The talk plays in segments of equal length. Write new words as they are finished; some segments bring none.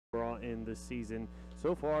brought in this season.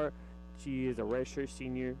 So far, she is a redshirt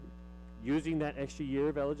senior using that extra year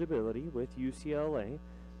of eligibility with UCLA.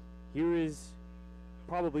 Here is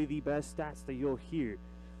probably the best stats that you'll hear.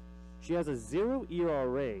 She has a 0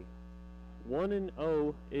 ERA.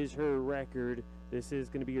 1-0 is her record. This is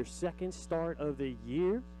going to be her second start of the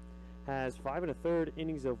year. Has 5 1/3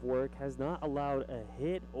 innings of work. Has not allowed a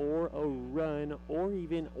hit or a run or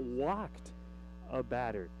even walked a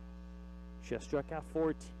batter. She has struck out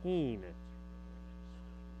 14.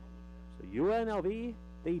 So UNLV,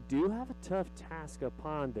 they do have a tough task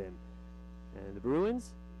upon them. And the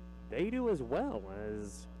Bruins, they do as well,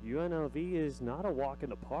 as UNLV is not a walk in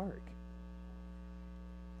the park.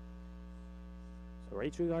 So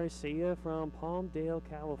Rachel Garcia from Palmdale,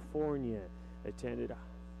 California, attended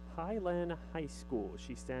Highland High School.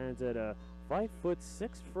 She stands at a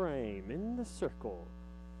 5'6" frame in the circle.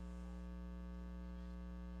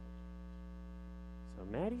 So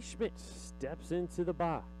Maddie Schmidt steps into the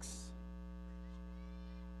box.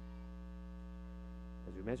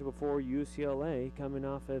 As we mentioned before, UCLA coming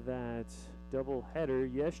off of that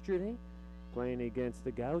doubleheader yesterday, playing against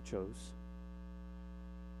the Gauchos.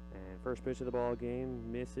 And first pitch of the ball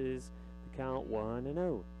game misses the count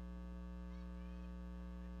 1-0.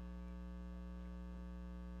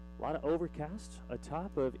 A lot of overcast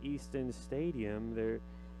atop of Easton Stadium. There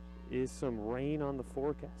is some rain on the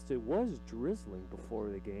forecast. It was drizzling before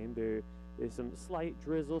the game. There is some slight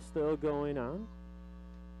drizzle still going on.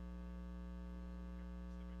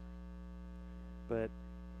 But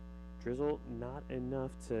drizzle not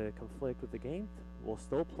enough to conflict with the game. We'll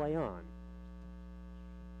still play on.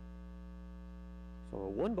 So a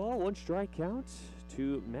 1 ball, 1 strike count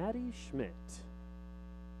to Maddie Schmidt.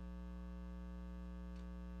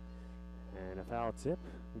 And a foul tip.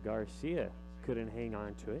 Garcia couldn't hang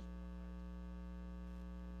on to it.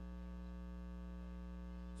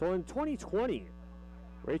 So in 2020,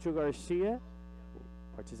 Rachel Garcia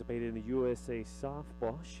participated in the USA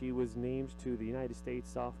Softball. She was named to the United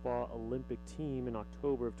States Softball Olympic team in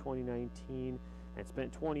October of 2019 and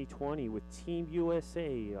spent 2020 with Team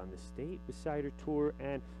USA on the State Decider Tour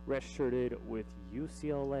and redshirted with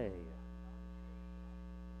UCLA.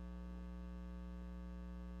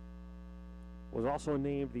 Was also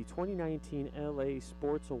named the 2019 LA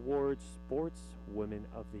Sports Awards Sportswoman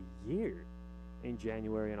of the Year in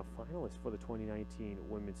January and a finalist for the 2019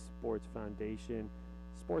 Women's Sports Foundation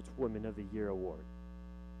Sportswoman of the Year Award.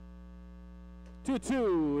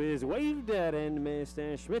 2-2 is waved at and missed,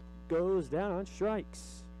 and Schmidt goes down on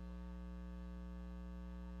strikes.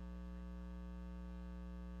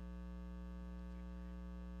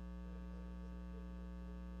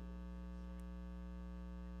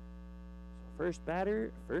 First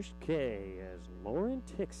batter, first K, as Lauren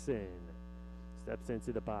Tixon steps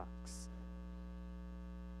into the box.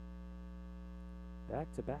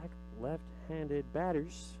 Back-to-back left-handed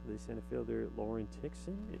batters. The center fielder Lauren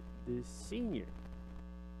Tixon, the senior.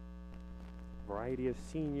 Variety of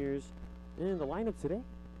seniors in the lineup today.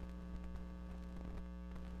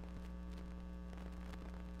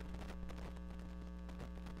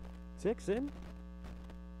 Tixon,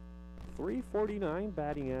 349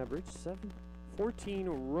 batting average, 14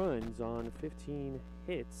 runs on 15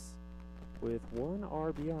 hits with 1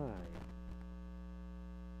 RBI.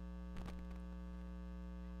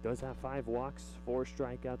 Does have 5 walks, 4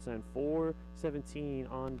 strikeouts, and 417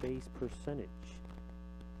 on base percentage.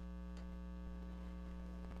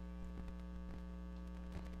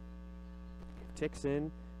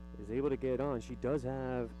 Tixon is able to get on. She does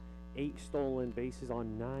have 8 stolen bases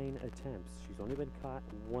on 9 attempts. She's only been caught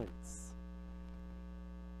once.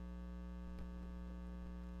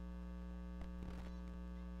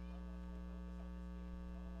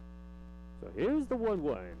 So here's the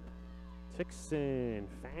 1-1. Tixon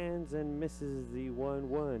fans and misses the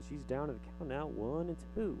 1-1. She's down to the count now,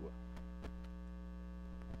 1-2.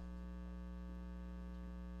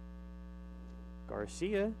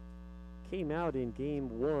 Garcia came out in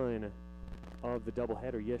game 1 of the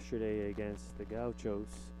doubleheader yesterday against the Gauchos.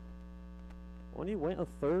 Only went a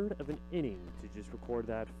third of an inning to just record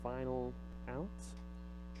that final out,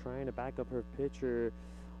 trying to back up her pitcher,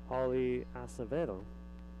 Holly Acevedo.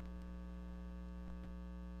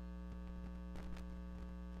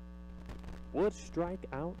 Would strike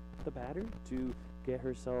out the batter to get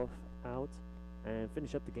herself out and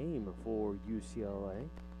finish up the game for UCLA.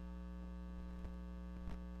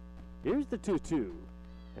 Here's the 2-2.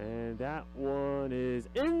 And that one is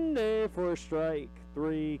in there for a strike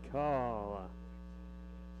 3 call.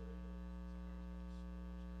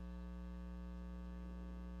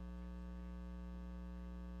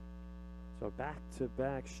 So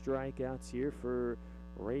back-to-back strikeouts here for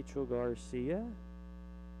Rachel Garcia.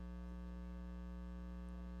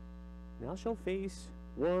 Now she'll face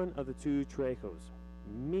one of the two Trejos,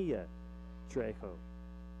 Mia Trejo,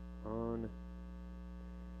 on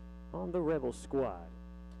the Rebel squad.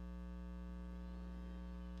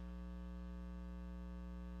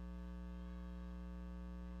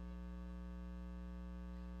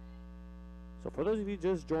 So for those of you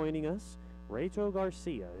just joining us, Rachel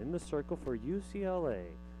Garcia in the circle for UCLA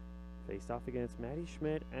faced off against Maddie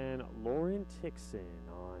Schmidt and Lauren Tixon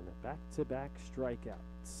on back-to-back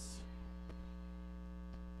strikeouts.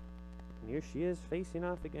 And here she is facing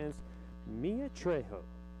off against Mia Trejo,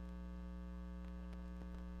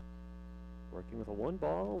 working with a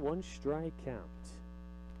 1-ball, 1-strike count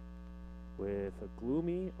with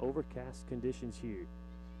gloomy, overcast conditions here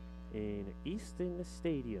in Easton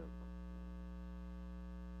Stadium.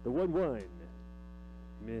 The 1-1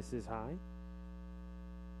 misses high.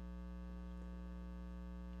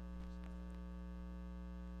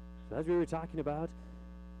 So as we were talking about,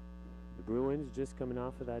 the Bruins just coming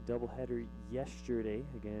off of that doubleheader yesterday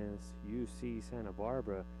against UC Santa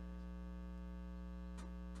Barbara.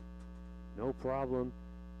 No problem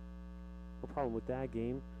with that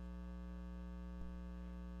game.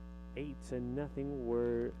 8-0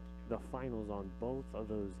 were the finals on both of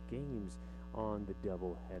those games on the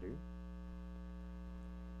doubleheader.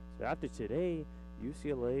 So after today,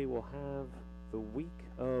 UCLA will have the week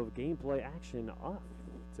of gameplay action off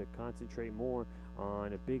to concentrate more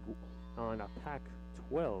on a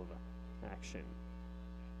Pac-12 action.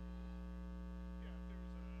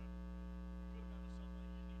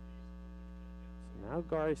 So now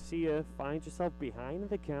Garcia finds herself behind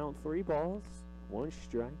the count, 3 balls, 1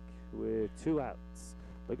 strike with 2 outs,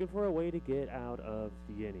 looking for a way to get out of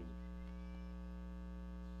the inning.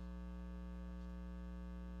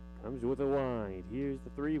 Comes with a wide. Here's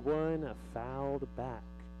the 3-1, fouled back.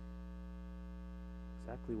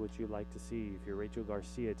 Exactly what you'd like to see if you're Rachel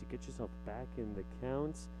Garcia, to get yourself back in the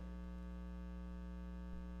counts.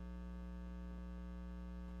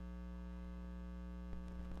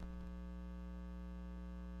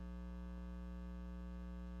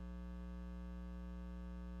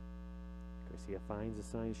 Garcia finds a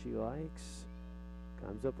sign she likes.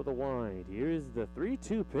 Comes up with a wide. Here's the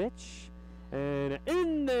 3-2 pitch. And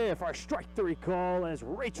in there for a strike 3 call as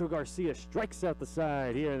Rachel Garcia strikes out the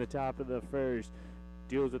side here in the top of the first.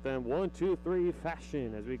 Deals with them 1-2-3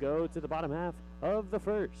 fashion as we go to the bottom half of the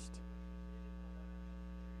first.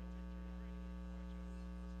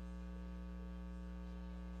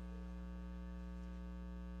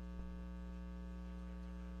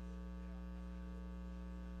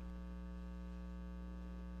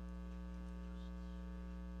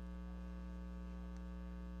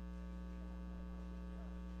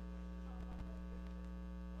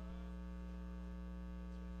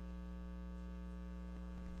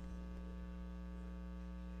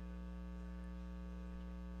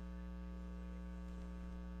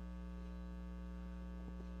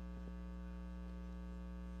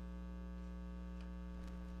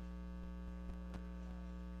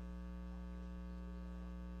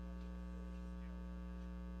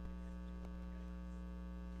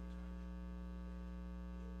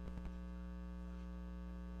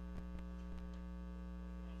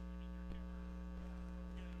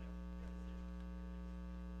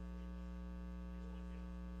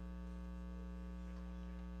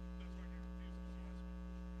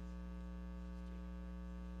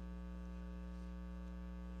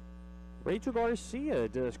 Rachel Garcia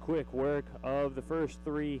does quick work of the first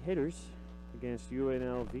 3 hitters against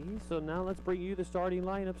UNLV. So now let's bring you the starting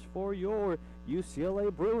lineups for your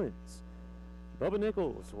UCLA Bruins. Bubba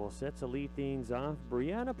Nichols will set to lead things off.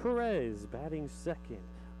 Brianna Perez batting second.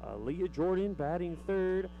 Leah Jordan batting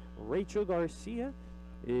third. Rachel Garcia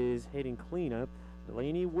is hitting cleanup.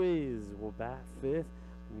 Delaney Wiz will bat fifth.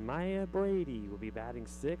 Maya Brady will be batting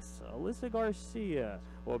sixth. Alyssa Garcia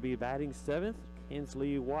will be batting seventh.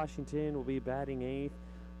 Kinsley Washington will be batting eighth.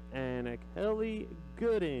 And Kelly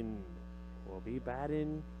Gooden will be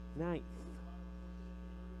batting ninth.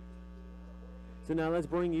 So now let's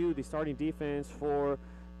bring you the starting defense for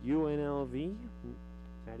UNLV.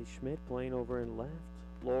 Maddie Schmidt playing over in left.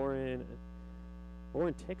 Lauren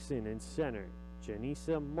Tixon in center.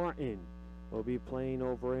 Janisa Martin will be playing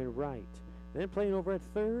over in right. Then playing over at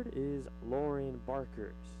third is Lauren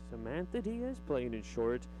Barker. Samantha Diaz playing in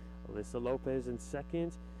short. Alyssa Lopez in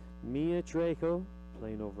second. Mia Trejo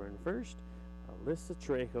playing over in first. Alyssa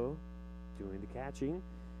Trejo doing the catching.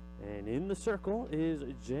 And in the circle is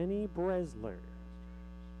Jenny Bresler.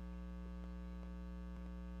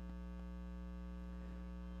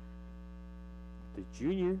 The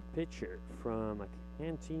junior pitcher from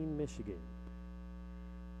Canteen, Michigan.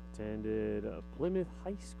 Attended Plymouth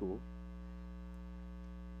High School.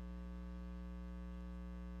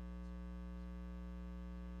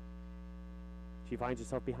 She finds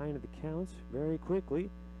herself behind the counts very quickly.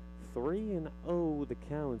 3-0 the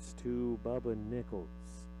counts to Bubba Nichols.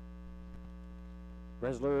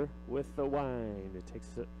 Bresler with the wind. It takes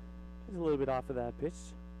a little bit off of that pitch.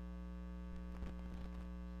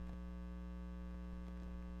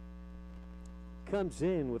 Comes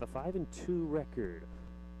in with a 5-2 record.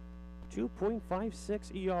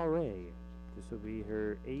 2.56 ERA. This will be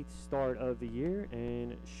her 8th start of the year,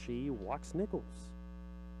 and she walks Nichols.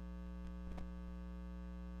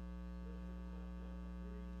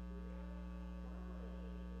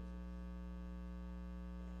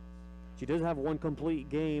 She does have one complete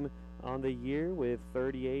game on the year with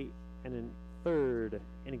 38 1/3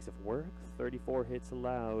 innings of work, 34 hits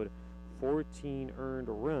allowed, 14 earned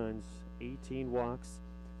runs, 18 walks,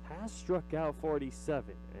 has struck out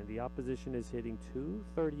 47, and the opposition is hitting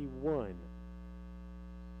 .231.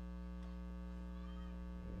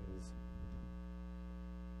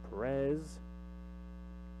 Perez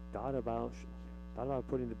thought about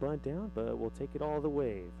putting the bunt down, but will take it all the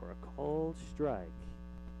way for a called strike.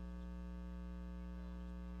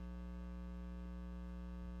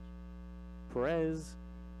 Perez,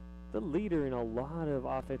 the leader in a lot of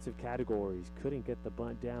offensive categories, couldn't get the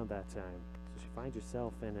bunt down that time, so she finds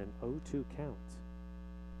herself in an 0-2 count.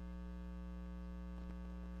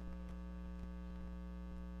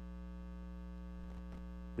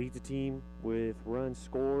 Leads the team with runs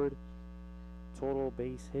scored, total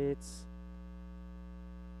base hits,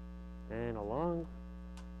 and along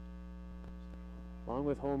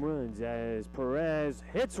with home runs, as Perez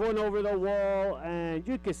hits one over the wall, and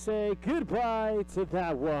you could say goodbye to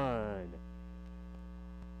that one.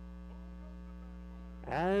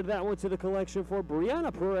 Add that one to the collection for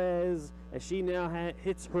Brianna Perez, as she now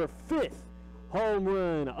hits her 5th home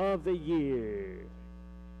run of the year.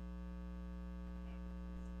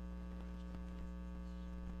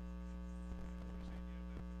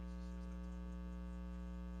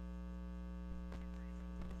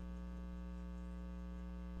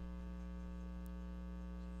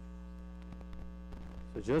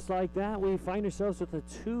 So just like that, we find ourselves with a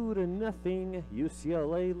 2-0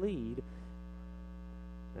 UCLA lead,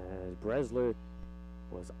 as Bresler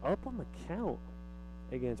was up on the count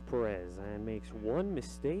against Perez and makes one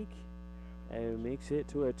mistake and makes it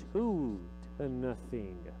to a 2-0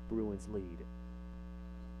 Bruins lead.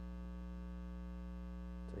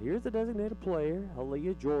 So here's the designated player,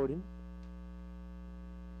 Aaliyah Jordan.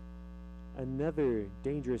 Another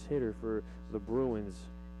dangerous hitter for the Bruins.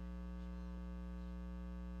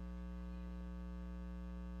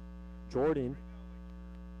 Jordan,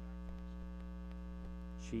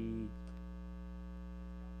 she's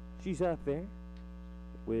up there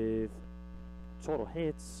with total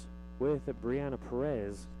hits with Brianna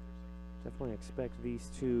Perez. Definitely expect these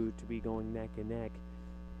two to be going neck and neck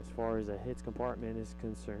as far as the hits compartment is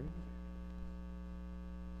concerned.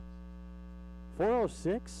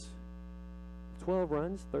 406, 12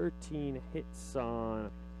 runs, 13 hits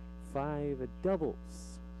on 5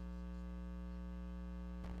 doubles.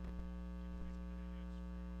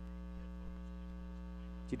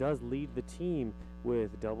 She does lead the team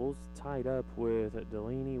with doubles, tied up with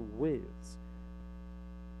Delaney Wiz.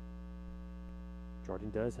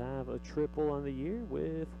 Jordan does have a triple on the year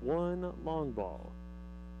with 1 long ball.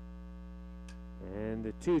 And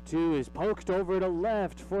the 2-2 is poked over to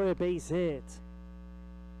left for a base hit.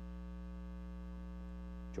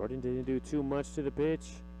 Jordan didn't do too much to the pitch,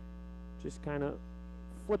 just kind of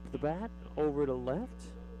flipped the bat over to left.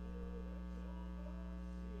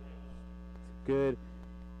 Good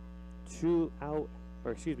 2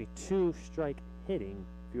 strike hitting,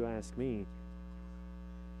 if you ask me.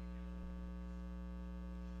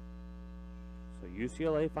 So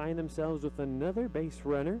UCLA find themselves with another base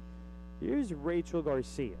runner. Here's Rachel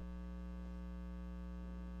Garcia.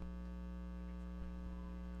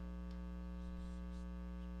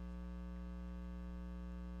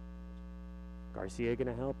 Garcia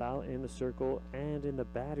gonna help out in the circle and in the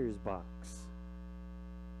batter's box.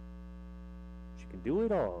 She can do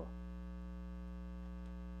it all.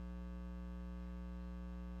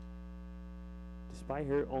 Despite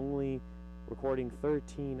her only recording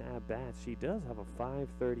 13 at-bats, she does have a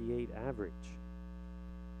 .538 average.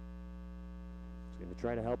 She's going to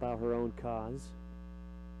try to help out her own cause.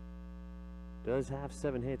 Does have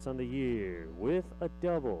 7 hits on the year with a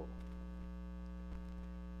double.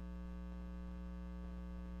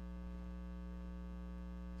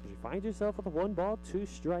 So she finds herself with a 1-ball,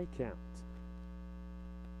 2-strike count.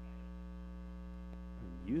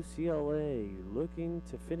 UCLA looking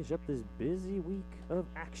to finish up this busy week of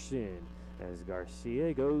action as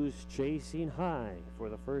Garcia goes chasing high for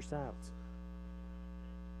the first out.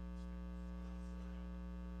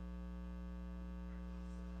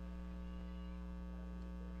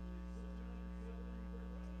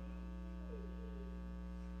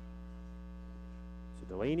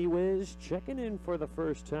 So Delaney Wiz checking in for the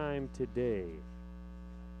first time today.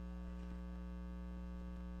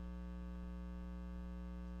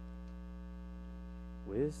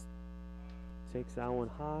 Wiz takes that one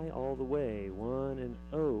high all the way, 1-0.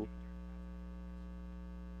 So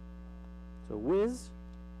Wiz,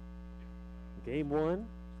 game one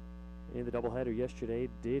in the doubleheader yesterday,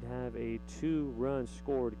 did have a 2-run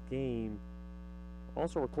scored game.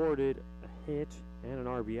 Also recorded a hit and an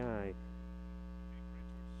RBI.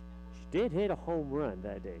 She did hit a home run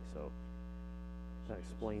that day, so that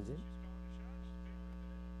explains it.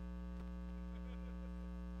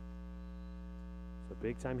 A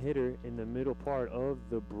big time hitter in the middle part of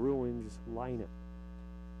the Bruins lineup.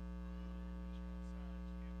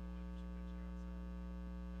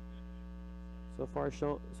 So far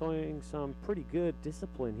showing some pretty good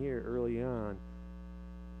discipline here early on.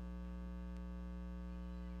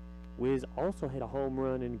 Wiz also hit a home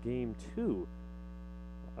run in game 2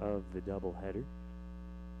 of the doubleheader.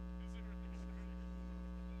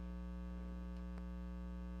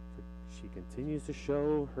 She continues to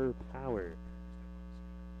show her power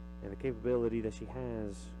and the capability that she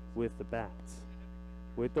has with the bats.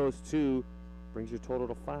 With those 2, brings your total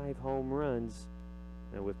to 5 home runs.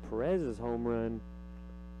 And with Perez's home run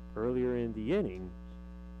earlier in the inning,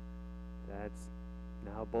 that's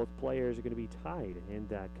now both players are going to be tied in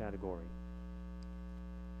that category.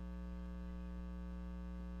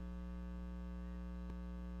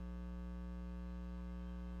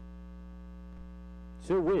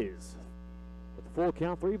 So Wiz, with the full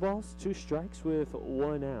count, 3 balls, 2 strikes with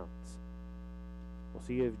 1 out. We'll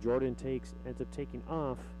see if Jordan ends up taking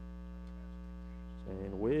off.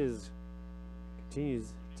 And Wiz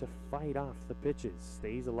continues to fight off the pitches,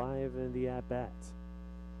 stays alive in the at-bat.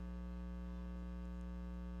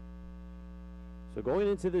 So going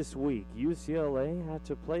into this week, UCLA had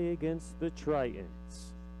to play against the Tritons.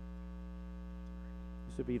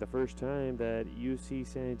 This would be the first time that UC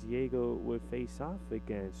San Diego would face off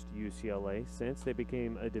against UCLA since they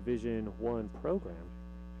became a Division I program.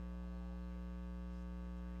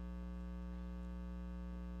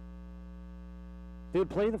 They would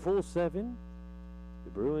play the full 7.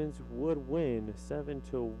 The Bruins would win 7-1,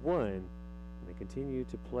 and they continue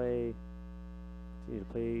to play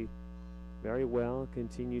very well,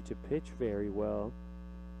 continue to pitch very well.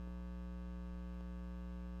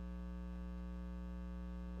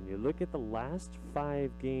 When you look at the last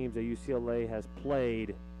 5 games that UCLA has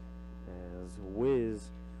played, as Wiz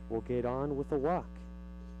will get on with a walk.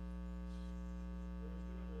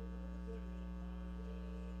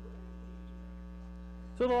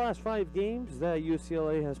 So the last 5 games that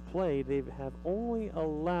UCLA has played, they have only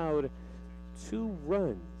allowed 2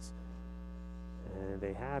 runs. And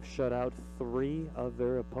they have shut out 3 of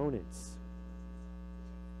their opponents.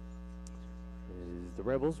 The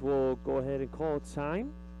Rebels will go ahead and call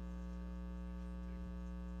time.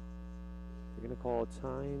 They're going to call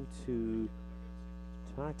time to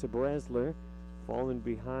talk to Bresler, falling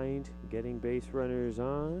behind, getting base runners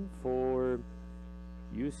on for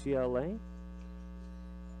UCLA.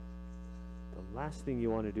 The last thing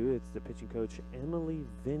you want to do is the pitching coach Emily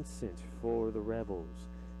Vincent for the Rebels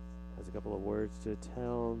has a couple of words to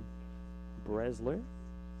tell Bresler.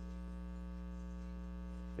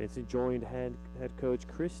 Vincent joined head coach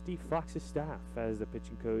Christy Fox's staff as the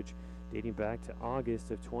pitching coach dating back to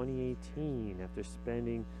August of 2018 after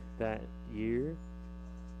spending that year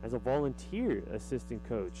as a volunteer assistant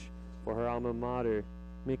coach for her alma mater,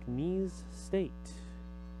 McNeese State.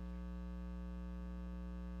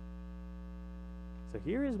 So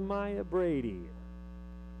here is Maya Brady,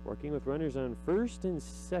 working with runners on first and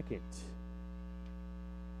second.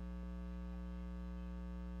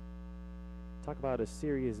 Talk about a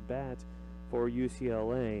serious bat for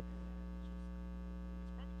UCLA.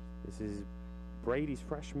 This is Brady's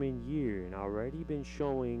freshman year and already been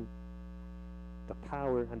showing the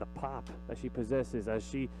power and the pop that she possesses as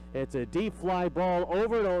she hits a deep fly ball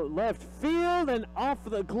over to left field and off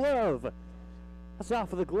the glove. That's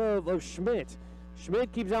off of the glove of Schmidt.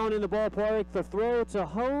 Schmidt keeps on in the ballpark, the throw to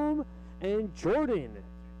home, and Jordan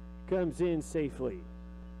comes in safely.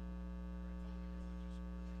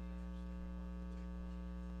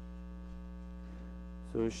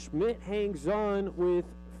 So Schmidt hangs on with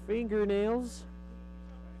fingernails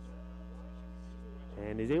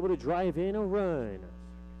and is able to drive in a run.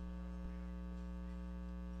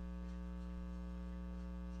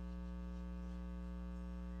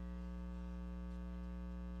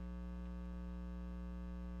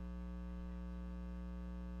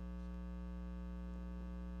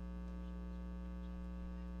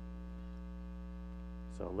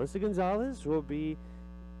 So Alyssa Gonzalez will be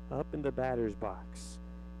up in the batter's box.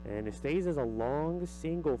 And it stays as a long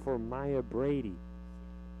single for Maya Brady.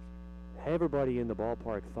 Everybody in the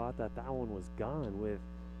ballpark thought that that one was gone with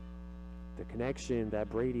the connection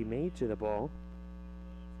that Brady made to the ball.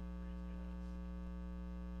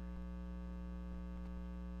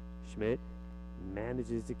 Schmidt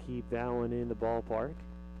manages to keep that one in the ballpark.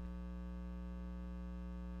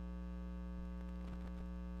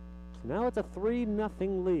 So now it's a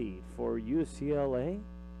 3-0 lead for UCLA.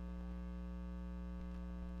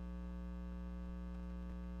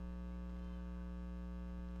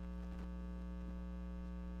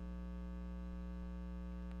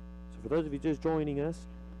 So for those of you just joining us,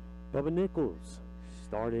 Bubba Nichols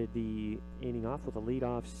started the inning off with a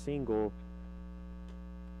leadoff single,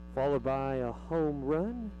 followed by a home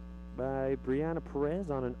run by Brianna Perez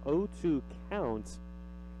on an 0-2 count.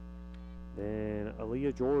 Then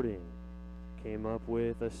Aaliyah Jordan came up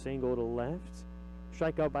with a single to left.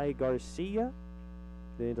 Strikeout by Garcia.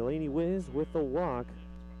 Then Delaney Wiz with the walk.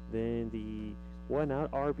 Then the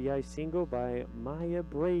 1-out RBI single by Maya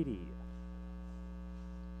Brady.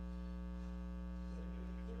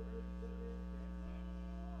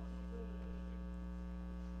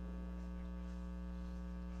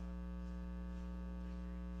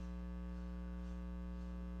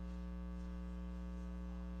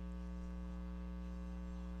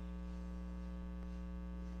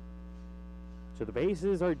 So the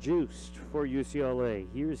bases are juiced for UCLA.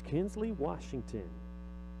 Here's Kinsley Washington.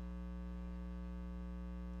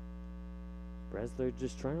 Bresler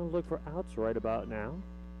just trying to look for outs right about now.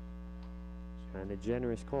 And a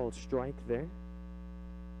generous called strike there.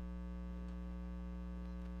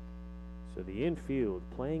 So the infield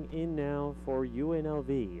playing in now for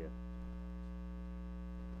UNLV.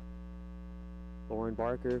 Lauren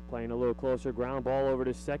Barker playing a little closer. Ground ball over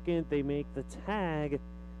to second. They make the tag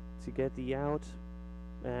to get the out,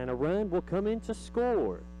 and a run will come in to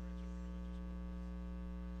score.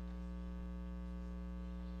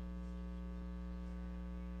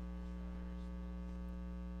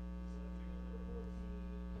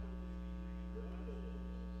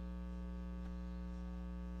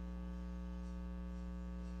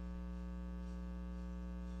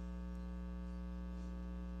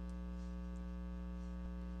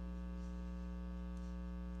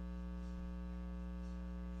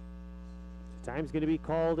 Time's going to be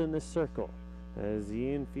called in the circle as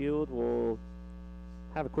the infield will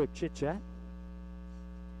have a quick chit chat.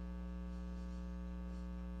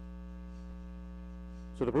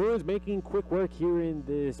 So the Bruins making quick work here in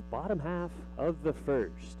this bottom half of the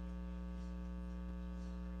first.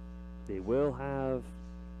 They will have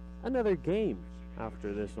another game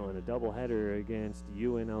after this one, a doubleheader against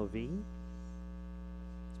UNLV.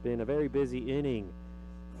 It's been a very busy inning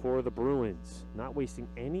for the Bruins, not wasting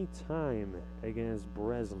any time against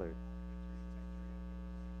Bresler.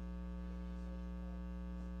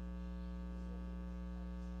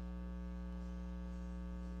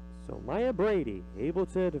 So Maya Brady able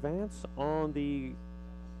to advance on the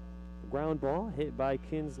ground ball hit by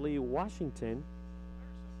Kinsley Washington.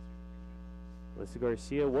 Alyssa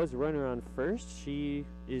Garcia was runner on first. She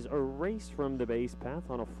is erased from the base path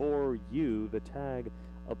on a 4U. The tag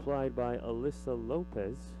applied by Alyssa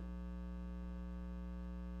Lopez.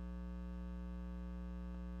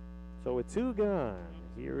 So with two gone,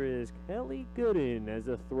 here is Kelly Gooden as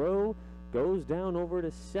a throw goes down over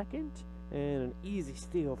to second, and an easy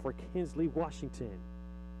steal for Kinsley Washington.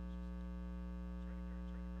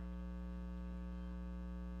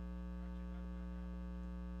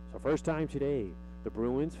 So first time today, the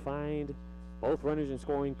Bruins find both runners in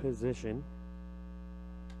scoring position.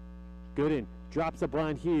 Gooden drops a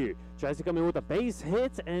blind here, tries to come in with a base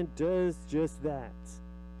hit, and does just that.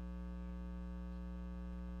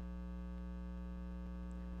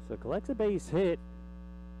 So collects a base hit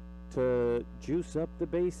to juice up the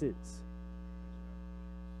bases.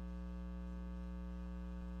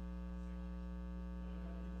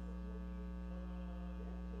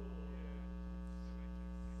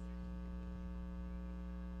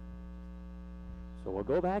 So we'll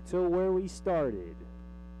go back to where we started.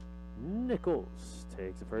 Nichols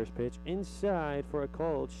takes the first pitch inside for a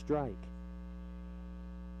called strike.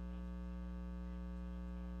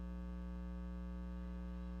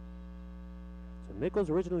 So Nichols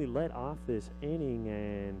originally led off this inning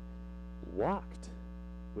and walked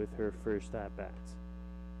with her first at-bat.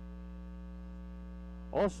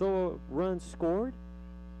 Also, runs scored.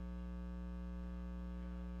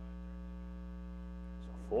 So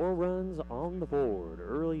 4 runs on the board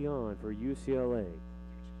early on for UCLA.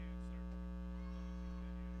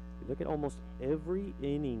 You look at almost every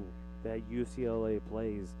inning that UCLA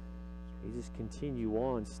plays. They just continue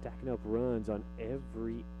on stacking up runs on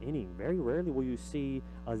every inning. Very rarely will you see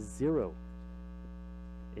a 0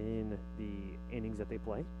 in the innings that they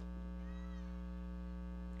play.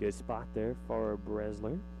 Good spot there for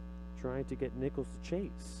Bresler, trying to get Nichols to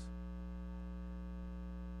chase.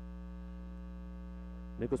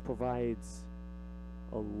 Nichols provides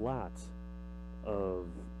a lot of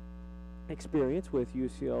experience with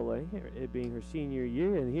UCLA, it being her senior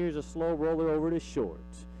year, and here's a slow roller over to short.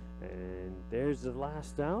 And there's the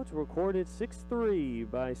last out, recorded 6-3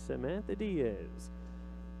 by Samantha Diaz.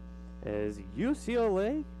 As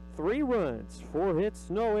UCLA, 3 runs, 4 hits,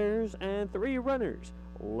 no errors, and 3 runners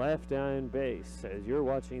left on base, as you're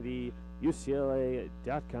watching the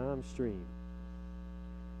UCLA.com stream.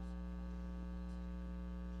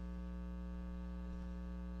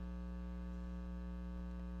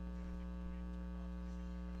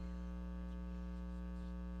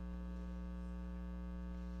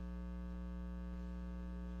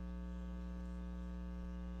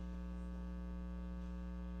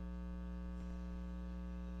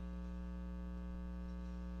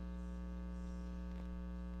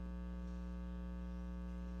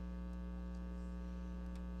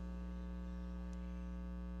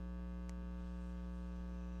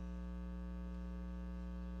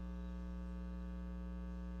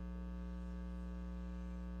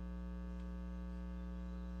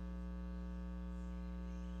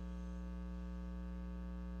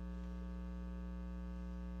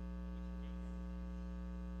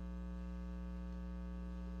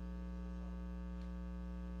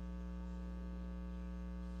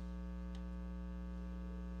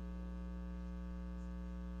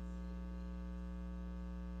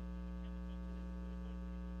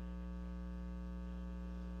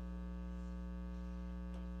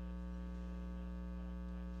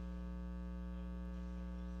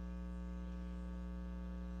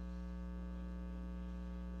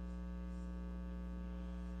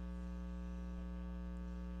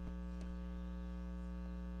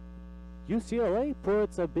 UCLA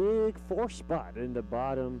puts a big 4 spot in the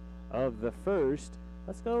bottom of the first.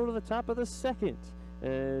 Let's go to the top of the second,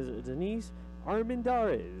 as Denise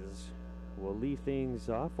Armendariz will lead things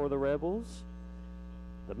off for the Rebels.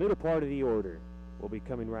 The middle part of the order will be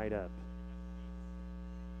coming right up.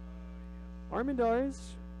 Armendariz,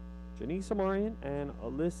 Janice Amarian, and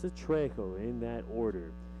Alyssa Trejo in that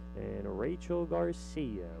order. And Rachel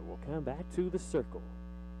Garcia will come back to the circle.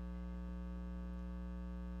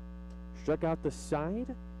 Struck out the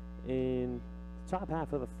side in the top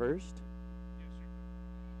half of the first.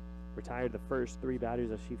 Retired the first 3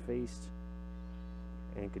 batters that she faced,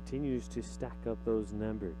 and continues to stack up those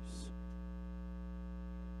numbers.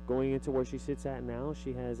 Going into where she sits at now,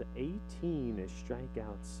 she has 18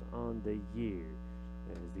 strikeouts on the year,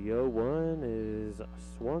 as the 0-1 is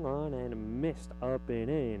swung on and missed up and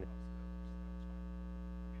in.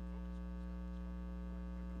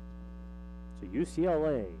 So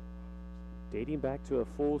UCLA, dating back to a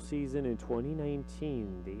full season in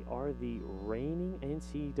 2019, they are the reigning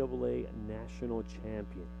NCAA national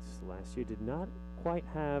champions. Last year did not quite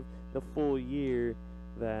have the full year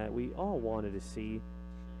that we all wanted to see,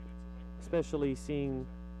 especially seeing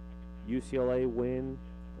UCLA win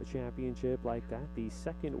a championship like that, the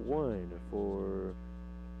second one for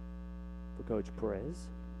Coach Perez.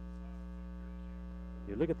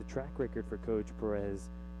 You look at the track record for Coach Perez,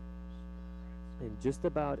 and just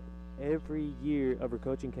about every year of her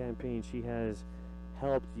coaching campaign, she has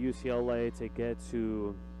helped UCLA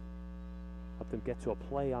to help them get to a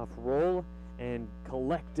playoff role and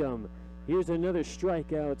collect them. Here's another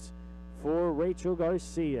strikeout for Rachel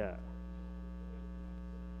Garcia.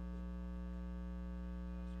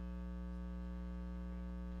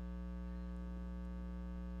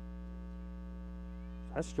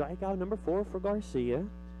 That's strikeout number 4 for Garcia.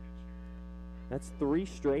 That's 3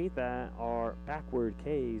 straight that are backward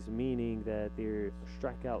Ks, meaning that they're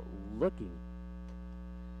strikeout looking.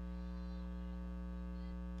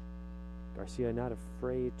 Garcia, not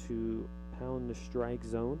afraid to pound the strike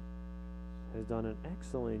zone, has done an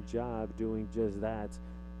excellent job doing just that.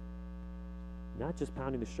 Not just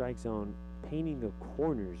pounding the strike zone, painting the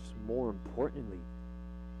corners, more importantly.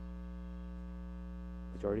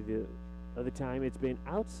 Majority of the time it's been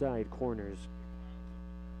outside corners.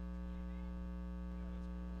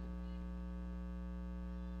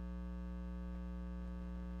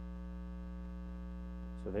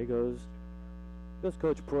 So there goes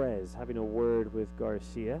Coach Perez having a word with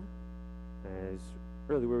Garcia. As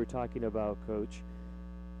earlier we were talking about Coach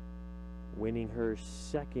winning her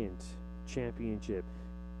 2nd championship.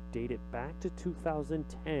 date it back to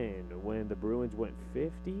 2010 when the Bruins went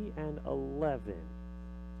 50-11.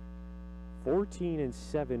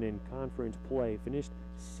 14-7 in conference play, finished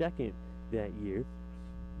second that year.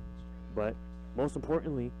 But most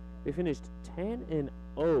importantly, they finished 10-0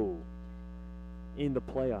 in the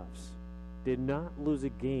playoffs. Did not lose a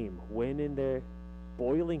game, went in there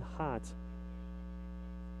boiling hot.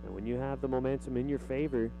 And when you have the momentum in your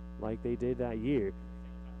favor, like they did that year,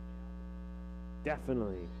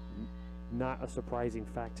 definitely not a surprising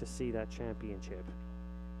fact to see that championship.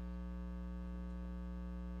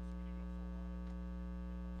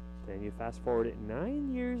 Then you fast forward it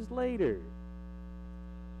 9 years later,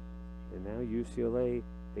 and now UCLA,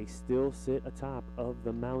 they still sit atop of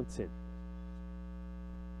the mountain.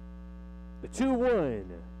 The 2-1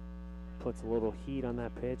 puts a little heat on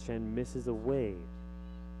that pitch and misses away.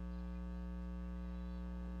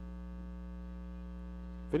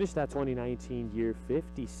 Finished that 2019 year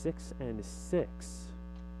 56-6.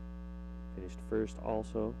 Finished first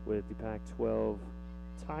also with the Pac-12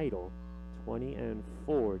 title,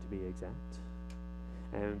 20-4 to be exact.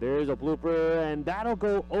 And there's a blooper, and that'll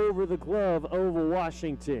go over the glove of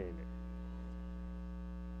Washington.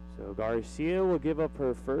 So Garcia will give up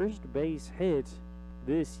her first base hit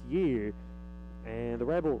this year, and the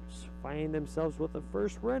Rebels find themselves with the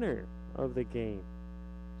first runner of the game.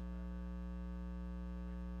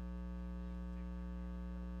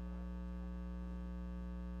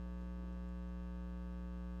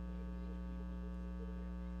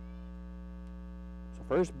 So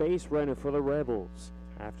first base runner for the Rebels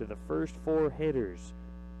after the first 4 hitters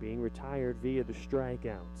being retired via the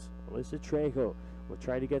strikeouts. Alyssa Trejo will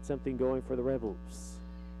try to get something going for the Rebels.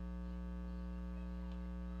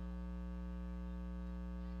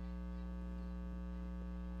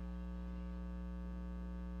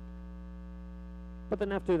 But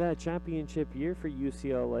then after that championship year for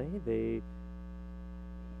UCLA, they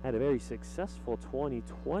had a very successful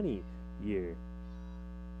 2020 year.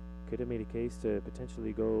 Could have made a case to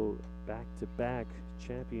potentially go back-to-back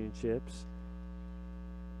championships.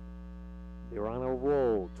 They were on a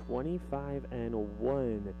roll.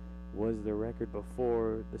 25-1 was the record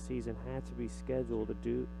before the season had to be canceled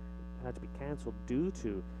due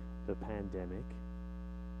to the pandemic.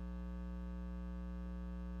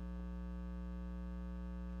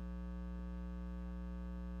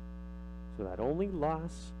 So that only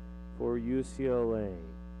loss for UCLA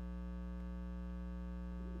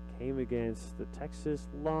came against the Texas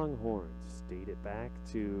Longhorns, dated back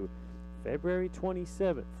to February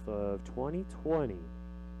 27th of 2020.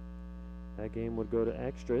 That game would go to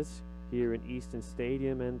extras here in Easton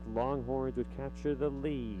Stadium, and the Longhorns would capture the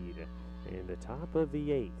lead in the top of the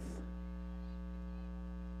 8th.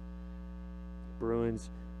 Bruins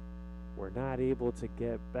were not able to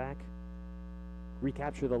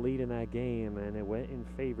recapture the lead in that game, and it went in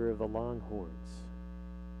favor of the Longhorns.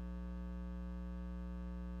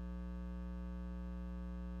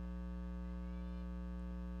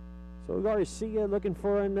 So Garcia looking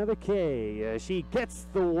for another K. She gets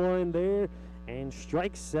the one there and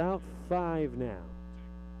strikes out 5 now.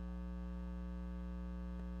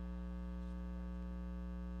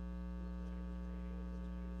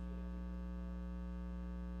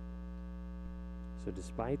 So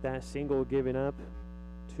despite that single given up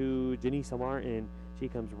to Janisa Martin, she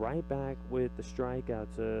comes right back with the strikeout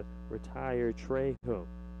to retire Trejo.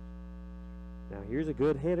 Now here's a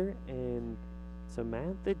good hitter, and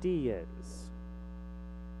Samantha Diaz.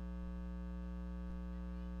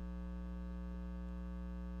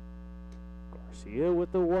 Garcia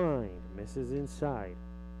with the wind, misses inside.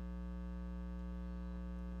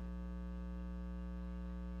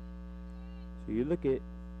 So you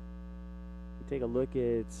take a look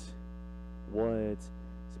at what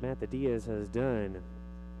Samantha Diaz has done.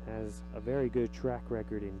 Has a very good track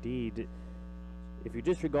record indeed. If you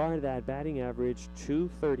disregard that batting average,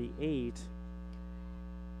 .238,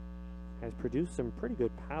 has produced some pretty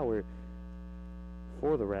good power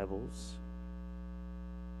for the Rebels.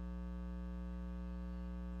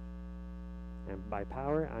 And by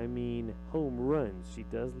power, I mean home runs. She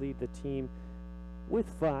does lead the team with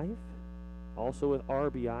 5, also with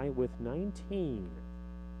RBI with 19.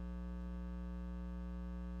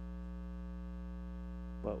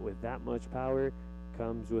 But with that much power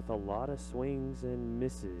comes with a lot of swings and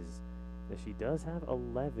misses, as she does have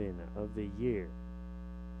 11 of the year.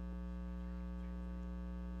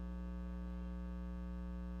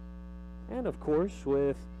 And of course,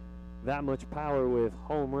 with that much power with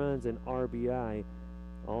home runs and RBI,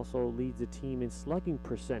 also leads the team in slugging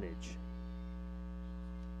percentage.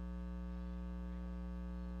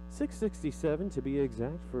 .667 to be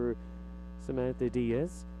exact for Samantha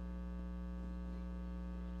Diaz.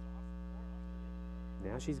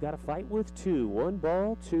 Now she's got to fight with two. 1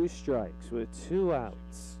 ball, 2 strikes with 2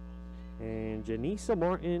 outs. And Janisa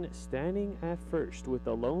Martin standing at first with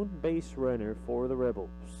the lone base runner for the Rebels.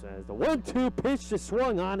 As the 1-2 pitch just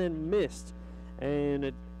swung on and missed.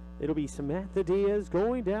 And it'll be Samantha Diaz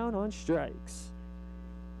going down on strikes.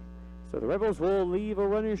 So the Rebels will leave a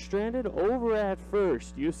runner stranded over at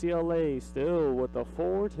first. UCLA still with a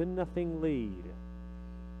 4-0 lead.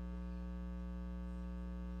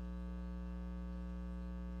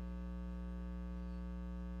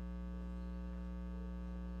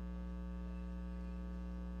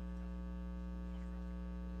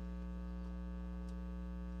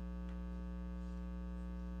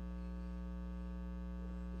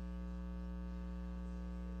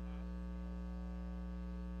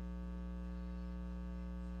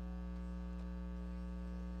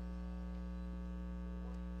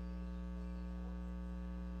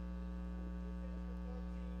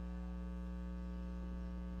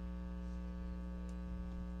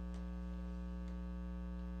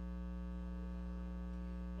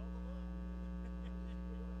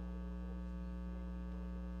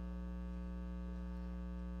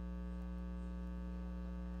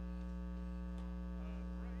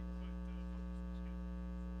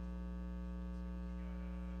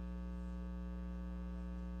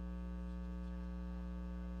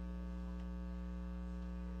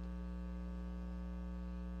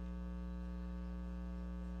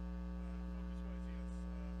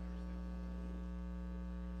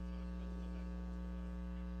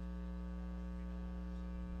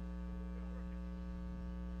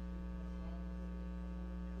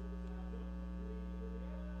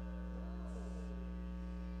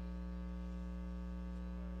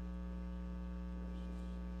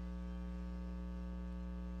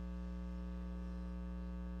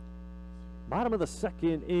 Bottom of the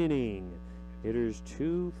second inning. Hitters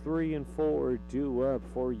 2, 3, and 4 due up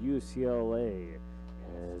for UCLA.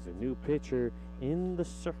 As a new pitcher in the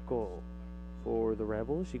circle for the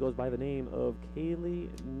Rebels. She goes by the name of Kaylee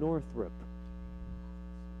Northrup.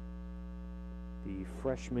 The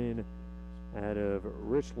freshman out of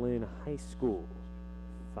Richland High School.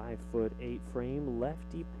 5'8" frame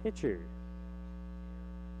lefty pitcher.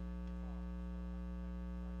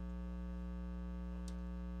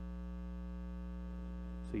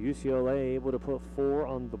 So UCLA able to put 4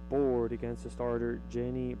 on the board against the starter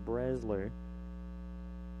Jenny Bresler.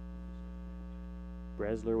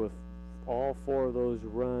 Bresler with all 4 of those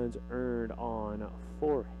runs earned on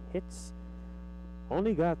 4 hits.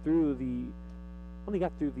 Only got through the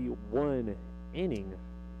 1 inning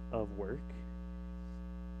of work.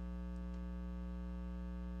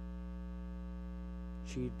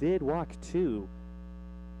 She did walk 2,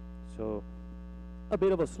 so a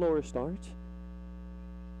bit of a slower start.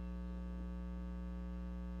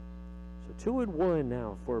 2-1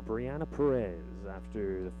 now for Brianna Perez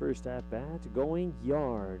after the first at-bat, going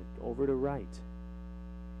yard over to right.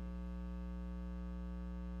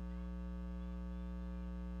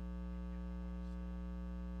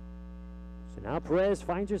 So now Perez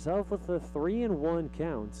finds herself with a 3-1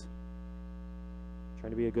 count.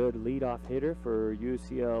 Trying to be a good leadoff hitter for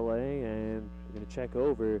UCLA, and we're going to check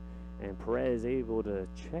over, and Perez able to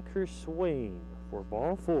check her swing for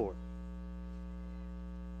ball 4.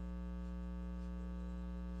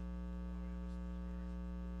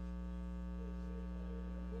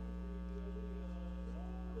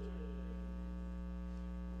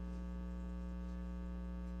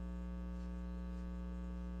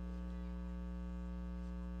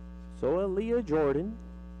 So Aaliyah Jordan,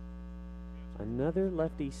 another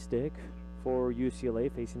lefty stick for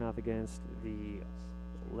UCLA, facing off against the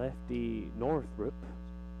lefty Northrup.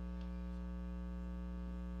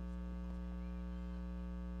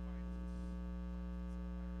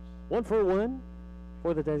 One for one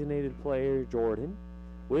for the designated player Jordan,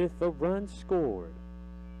 with the run scored.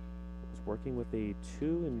 Was working with a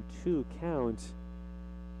 2-2 count,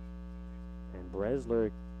 and Bresler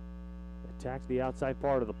attacked the outside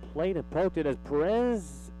part of the plate and poked it as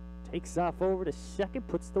Perez takes off over to second,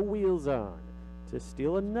 puts the wheels on to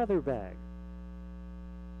steal another bag.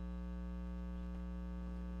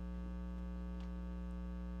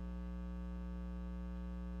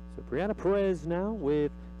 So Brianna Perez now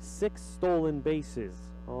with 6 stolen bases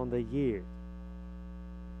on the year,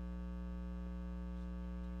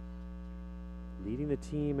 leading the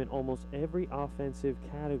team in almost every offensive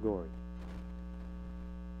category.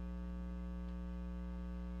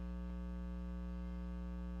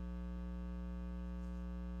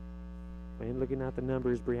 And looking at the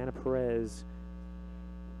numbers, Brianna Perez,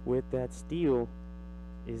 with that steal,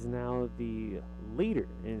 is now the leader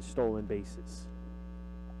in stolen bases.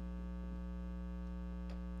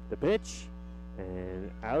 The pitch,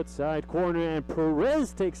 and outside corner, and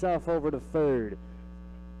Perez takes off over to third.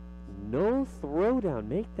 No throwdown.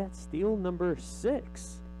 Make that steal number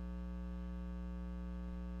 6.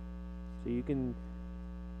 So you can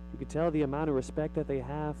tell the amount of respect that they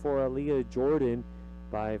have for Aaliyah Jordan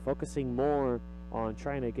by focusing more on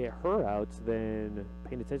trying to get her out than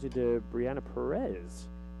paying attention to Brianna Perez.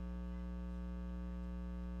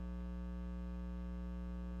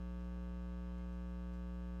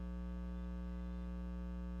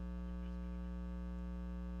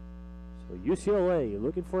 So UCLA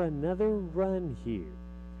looking for another run here,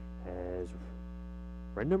 as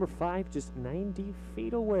run number 5 just 90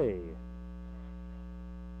 feet away.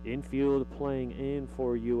 Infield playing in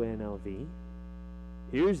for UNLV.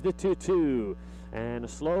 Here's the 2-2. And a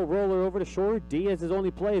slow roller over to short. Diaz's only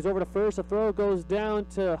plays over to first. A throw goes down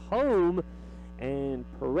to home. And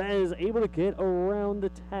Perez able to get around the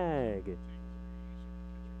tag.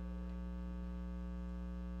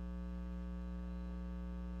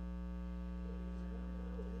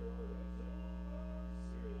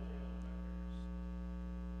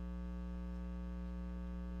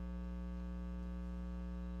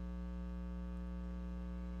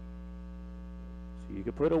 You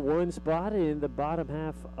could put a 1 spot in the bottom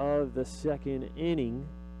half of the second inning,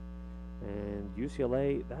 and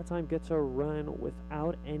UCLA that time gets a run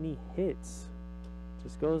without any hits.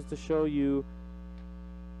 Just goes to show you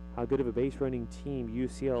how good of a base running team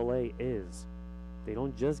UCLA is. They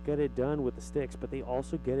don't just get it done with the sticks, but they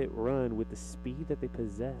also get it run with the speed that they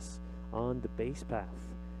possess on the base path.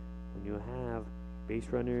 When you have base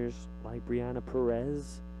runners like Brianna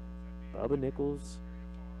Perez, Bubba Nichols,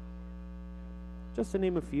 just to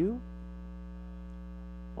name a few.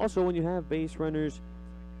 Also, when you have base runners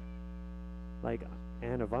like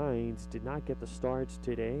Anna Vines did not get the starts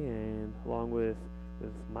today, and along with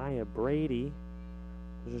Maya Brady,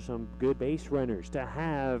 those are some good base runners to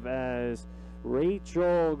have, as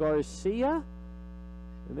Rachel Garcia,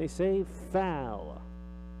 and they say foul.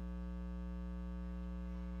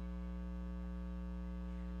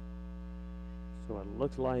 So it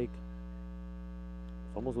looks like,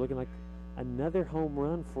 it's almost looking like another home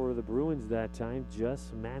run for the Bruins that time,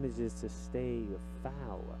 just manages to stay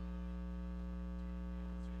foul.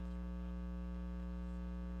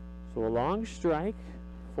 So a long strike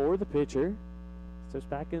for the pitcher. Steps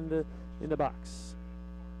back in the box.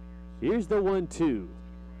 Here's the 1-2.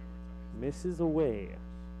 Misses away.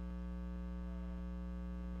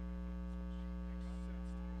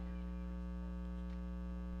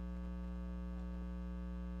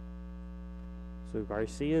 So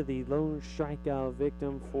Garcia, the lone strikeout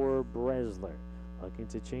victim for Bresler, looking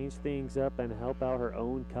to change things up and help out her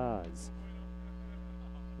own cause.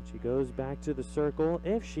 When she goes back to the circle,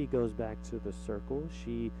 if she goes back to the circle,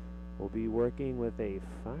 she will be working with a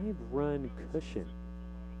 5-run cushion.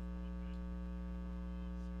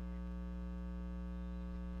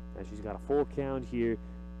 Now she's got a full count here.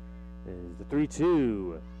 As the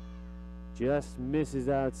 3-2 just misses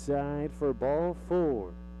outside for ball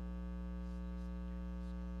 4.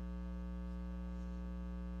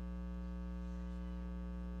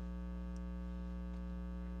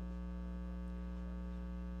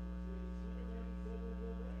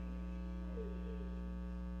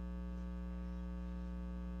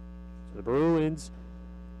 The Bruins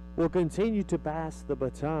will continue to pass the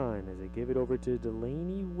baton as they give it over to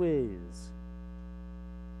Delaney Wiz.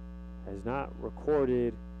 Has not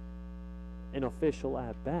recorded an official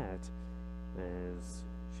at-bat as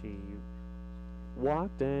she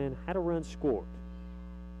walked and had a run scored.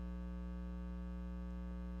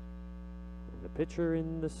 And the pitcher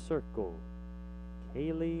in the circle,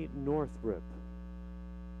 Kaylee Northrup.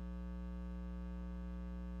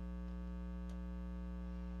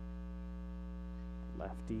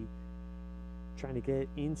 Lefty trying to get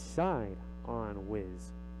inside on Wiz.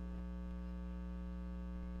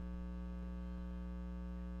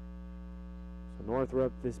 So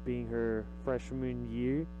Northrup, this being her freshman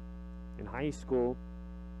year in high school,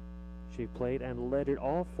 she played and led it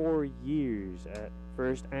all 4 years at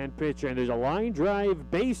first and pitcher. And there's a line drive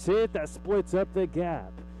base hit that splits up the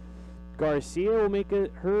gap. Garcia will make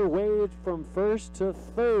it her way from first to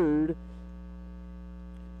third,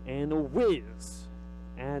 and Wiz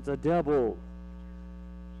adds a double.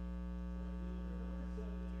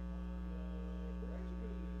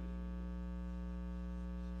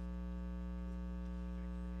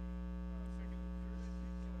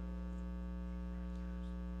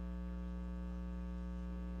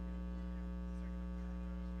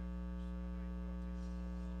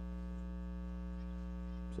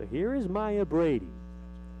 So here is Maya Brady.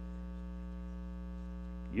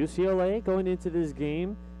 UCLA going into this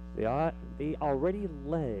game They already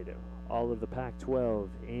led all of the Pac-12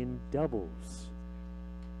 in doubles.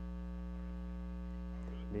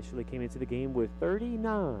 Initially came into the game with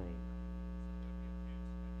 39.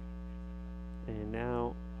 And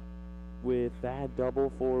now with that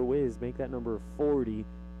double for Wiz, make that number 40.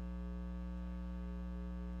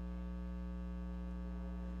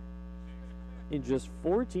 In just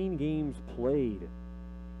 14 games played.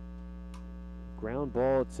 Ground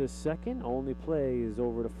ball to second, only play is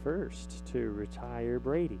over to first to retire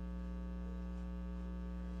Brady.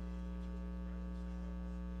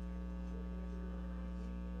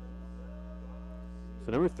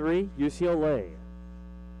 So number 3, UCLA.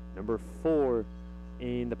 Number 4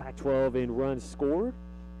 in the Pac-12 in runs scored,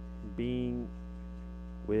 being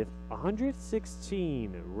with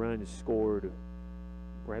 116 runs scored,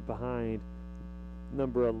 right behind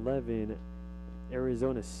number 11,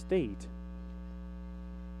 Arizona State.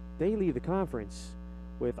 They lead the conference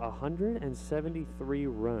with 173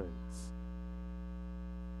 runs.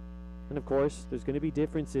 And of course, there's going to be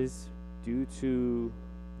differences due to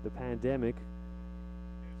the pandemic.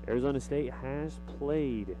 Arizona State has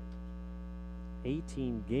played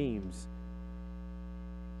 18 games.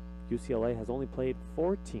 UCLA has only played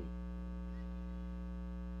 14.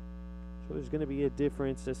 So there's going to be a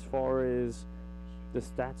difference as far as the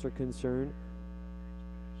stats are concerned.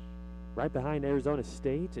 Right behind Arizona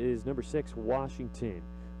State is number 6, Washington.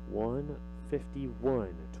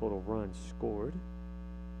 151 total runs scored.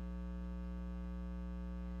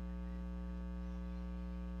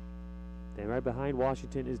 And right behind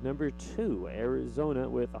Washington is number 2, Arizona,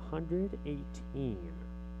 with 118.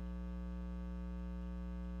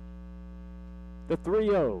 The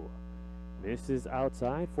 3-0 misses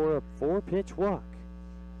outside for a 4-pitch walk.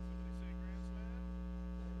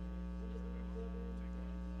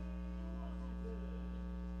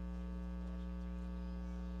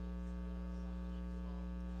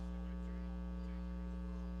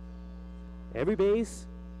 Every base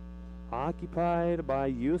occupied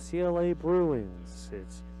by UCLA Bruins.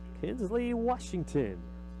 It's Kinsley Washington.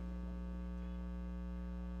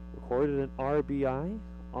 Recorded an RBI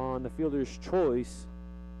on the fielder's choice.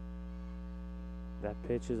 That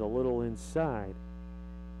pitch is a little inside.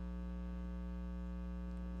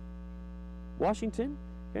 Washington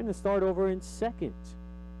going to start over in second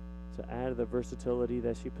to add the versatility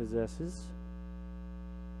that she possesses.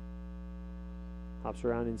 Hops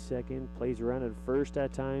around in second, plays around at first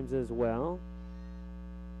at times as well.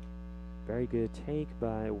 Very good take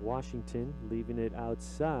by Washington, leaving it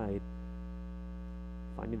outside.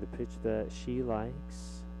 Finding the pitch that she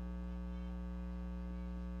likes.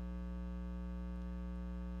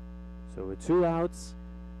 So with 2 outs,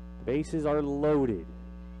 bases are loaded.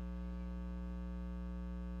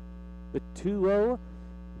 The 2-0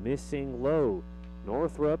 missing low.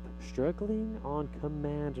 Northrop struggling on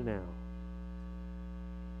command now.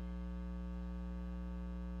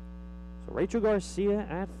 Rachel Garcia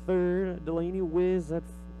at third, Delaney Wiz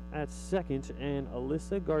at second, and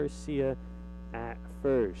Alyssa Garcia at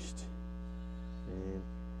first. And here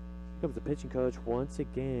comes the pitching coach once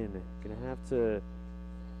again. Gonna have to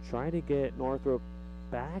try to get Northrop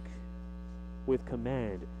back with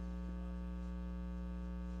command.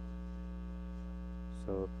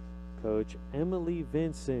 So Coach Emily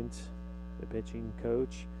Vincent, the pitching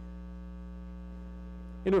coach,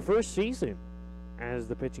 in her first season as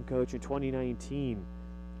the pitching coach in 2019,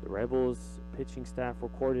 the Rebels pitching staff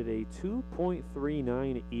recorded a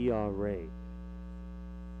 2.39 ERA.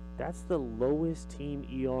 That's the lowest team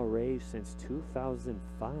ERA since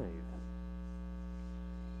 2005.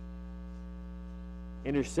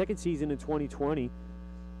 In her second season in 2020,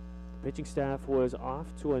 the pitching staff was off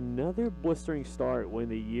to another blistering start when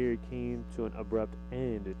the year came to an abrupt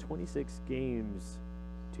end at 26 games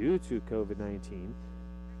due to COVID-19.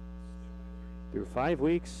 Through 5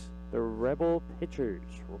 weeks, the Rebel pitchers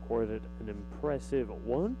recorded an impressive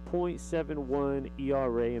 1.71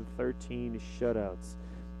 ERA and 13 shutouts,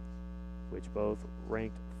 which both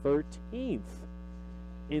ranked 13th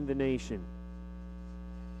in the nation.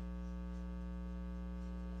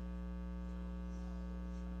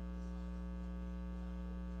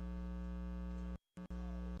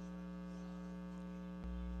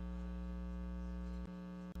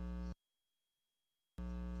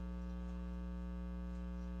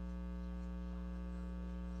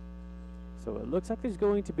 So it looks like there's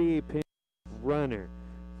going to be a pitch runner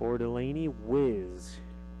for Delaney Wiz.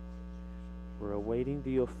 We're awaiting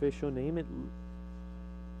the official name.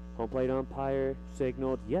 Home plate umpire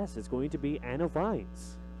signaled, yes, it's going to be Anna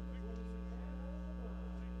Vines.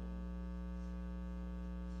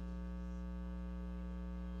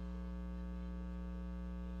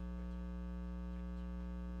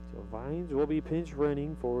 So Vines will be pinch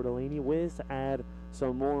running for Delaney Wiz to add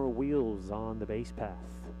some more wheels on the base path.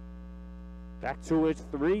 Back to it,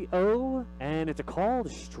 3-0, and it's a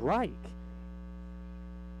called strike.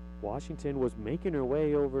 Washington was making her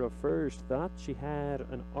way over to first, thought she had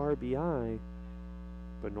an RBI,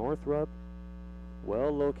 but Northrop,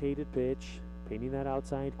 well located pitch, painting that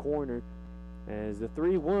outside corner as the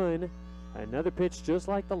 3-1, another pitch just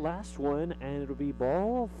like the last one, and it'll be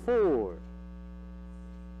ball 4.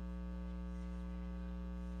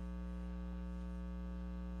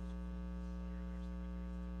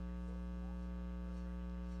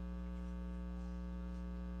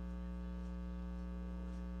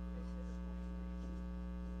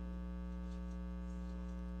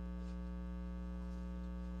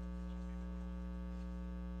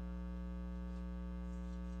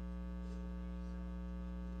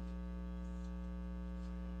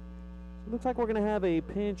 Looks like we're going to have a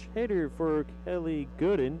pinch hitter for Kelly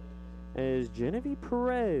Gooden as Genevieve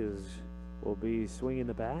Perez will be swinging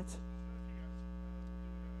the bat.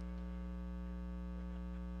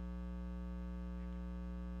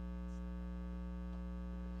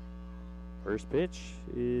 First pitch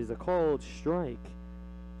is a called strike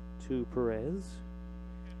to Perez.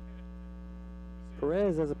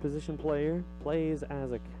 Perez, as a position player, plays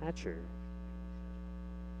as a catcher.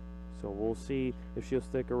 So we'll see if she'll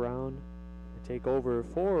stick around and take over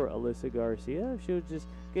for Alyssa Garcia. She'll just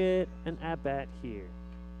get an at-bat here.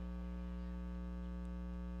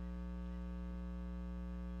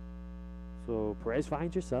 So Perez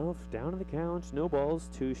finds herself down in the count, no balls,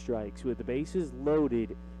 2 strikes, with the bases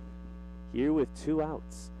loaded here with 2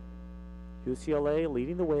 outs. UCLA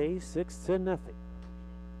leading the way 6-0.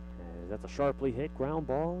 That's a sharply hit ground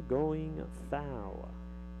ball going foul.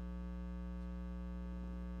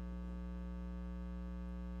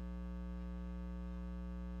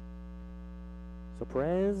 So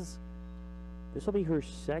Perez, this will be her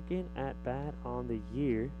second at-bat on the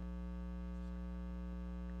year.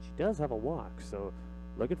 She does have a walk, so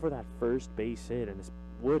looking for that first base hit, and this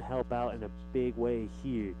would help out in a big way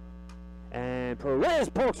here. And Perez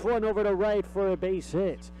pokes one over to right for a base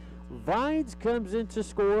hit. Vines comes in to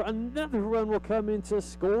score. Another run will come in to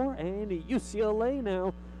score, and UCLA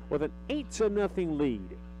now with an 8-0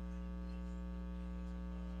 lead.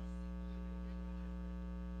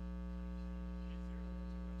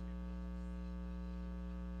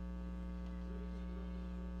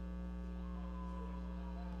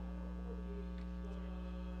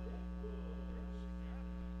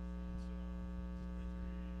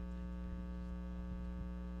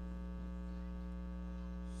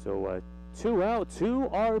 So 2 out, 2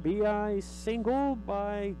 RBI single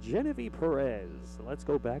by Genevieve Perez. Let's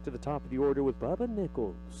go back to the top of the order with Bubba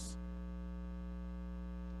Nichols.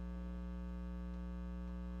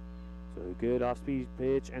 So good off-speed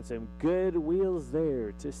pitch and some good wheels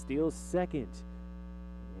there to steal second.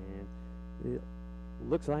 And it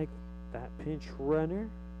looks like that pinch runner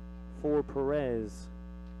for Perez,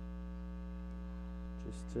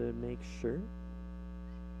 just to make sure.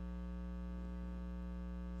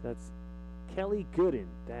 That's Kelly Gooden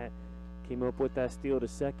that came up with that steal to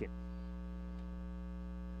second.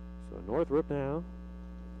 So Northrop now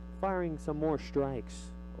firing some more strikes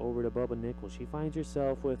over to Bubba Nichols. She finds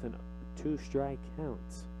herself with a 2-strike count.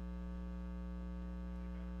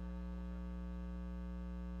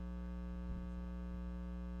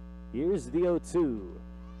 Here's the 0-2.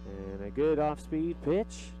 And a good off-speed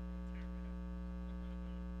pitch.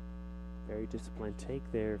 Very disciplined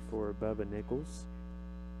take there for Bubba Nichols.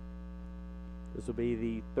 This will be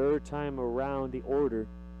the 3rd time around the order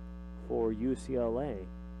for UCLA.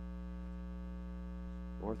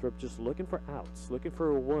 Northrop just looking for outs, looking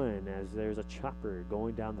for a 1 as there's a chopper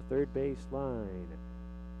going down the 3rd base line.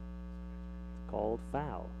 It's called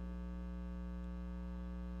foul.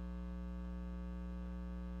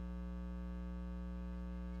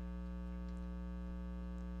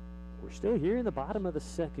 We're still here in the bottom of the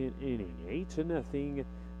 2nd inning, 8-0.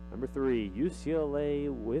 Number 3,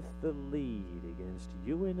 UCLA with the lead against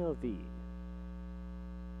UNLV.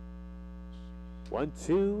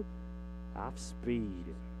 1-2, off speed.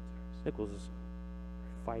 Nichols is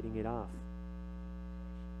fighting it off.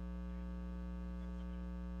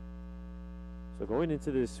 So going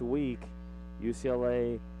into this week,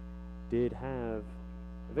 UCLA did have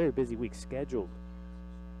a very busy week scheduled,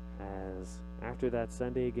 as after that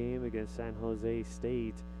Sunday game against San Jose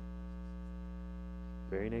State,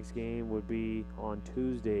 very next game would be on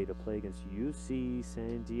Tuesday to play against UC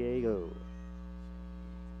San Diego.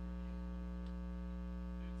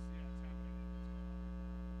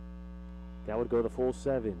 That would go the full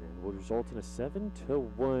 7 and would result in a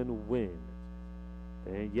 7-1 win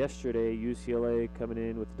And yesterday, UCLA coming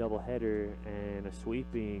in with a doubleheader and a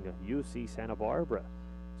sweeping UC Santa Barbara.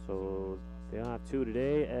 So they'll have two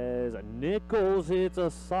today as Nichols hits a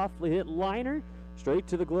softly hit liner straight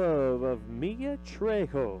to the glove of Mia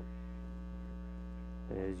Trejo.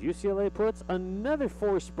 As UCLA puts another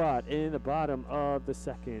 4 spot in the bottom of the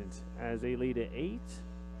second as they lead at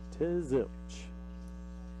 8-0.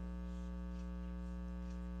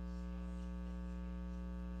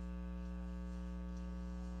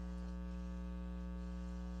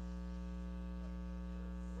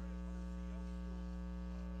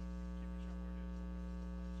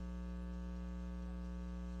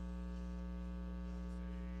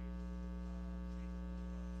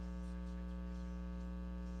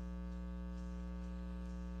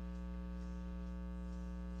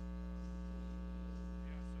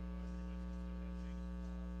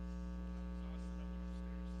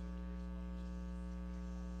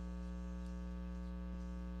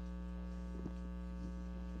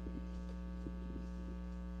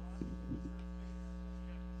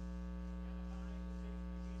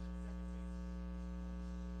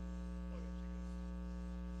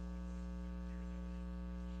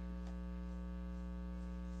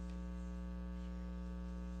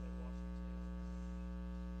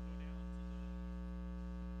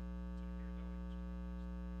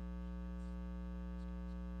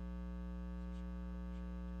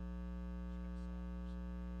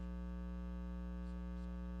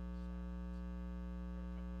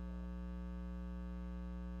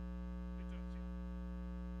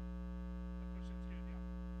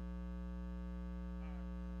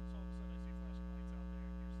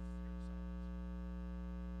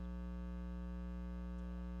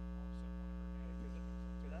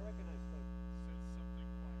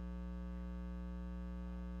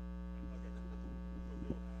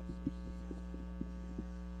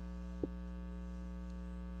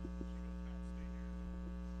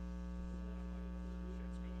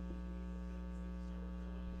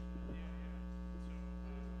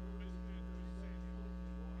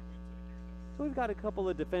 We've got a couple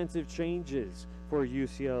of defensive changes for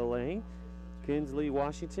UCLA. Kinsley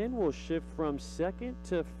Washington will shift from second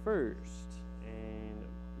to first. And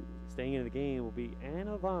staying in the game will be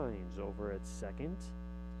Anna Vines over at second.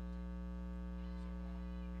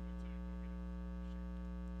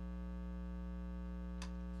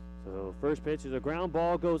 So first pitch is a ground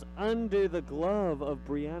ball, goes under the glove of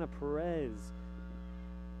Brianna Perez.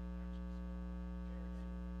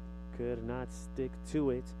 Could not stick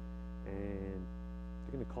to it. And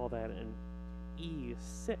they're going to call that an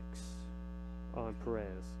E6 on Perez.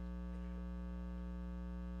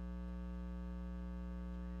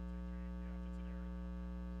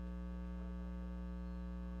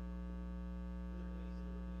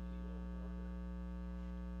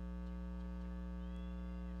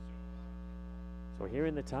 So here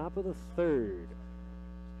in the top of the third,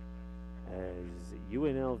 as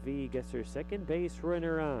UNLV gets her second base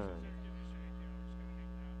runner on.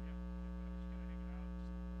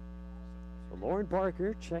 Lauren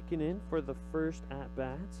Barker checking in for the first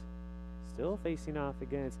at-bat, still facing off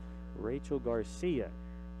against Rachel Garcia.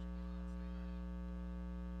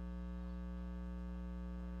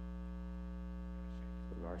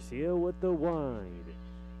 So Garcia with the wide.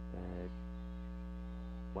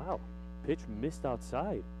 Wow, pitch missed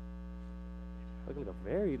outside. Looked like a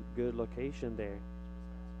very good location there.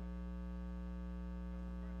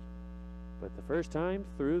 But the first time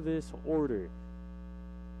through this order,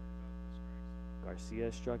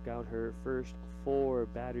 Garcia struck out her first 4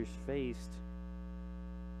 batters faced.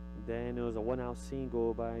 Then it was a 1-out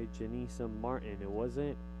single by Janisa Martin. It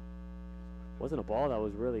wasn't a ball that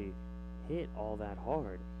was really hit all that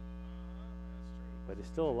hard, but it's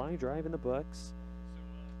still a line drive in the books.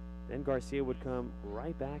 Then Garcia would come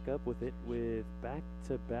right back up with it with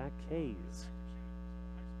back-to-back Ks.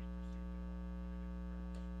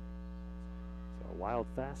 So a wild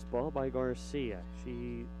fastball by Garcia.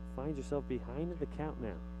 She finds herself behind the count now.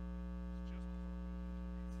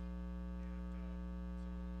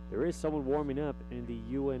 There is someone warming up in the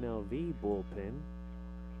UNLV bullpen.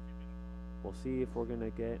 We'll see if we're going to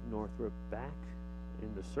get Northrop back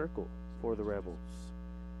in the circle for the Rebels.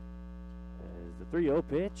 As the 3-0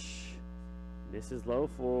 pitch, this is low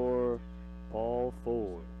for Paul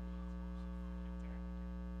Ford.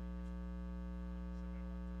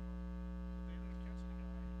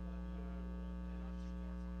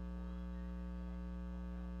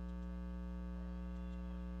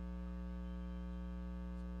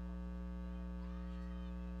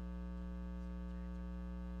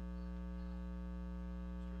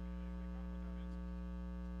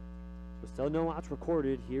 Still no outs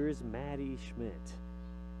recorded. Here is Maddie Schmidt.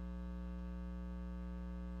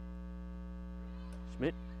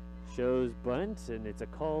 Schmidt shows bunt, and it's a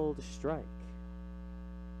called strike.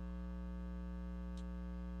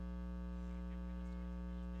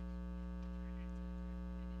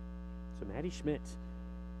 So Maddie Schmidt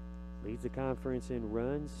leads the conference in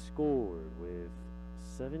runs scored with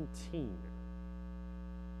 17.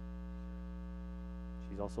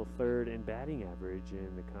 She's also third in batting average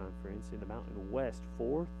in the conference. In the Mountain West,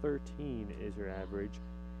 413 is her average.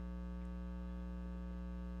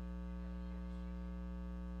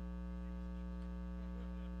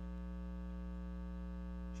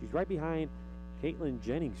 She's right behind Caitlin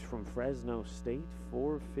Jennings from Fresno State.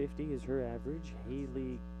 450 is her average.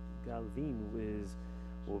 Haley Galvin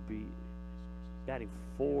will be batting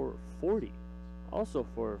 440, also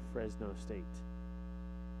for Fresno State.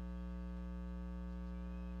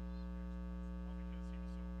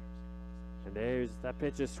 And there's that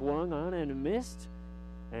pitch is swung on and missed,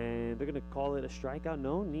 and they're going to call it a strikeout.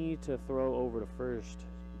 No need to throw over to first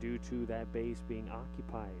due to that base being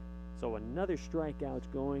occupied. So another strikeout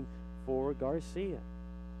going for Garcia.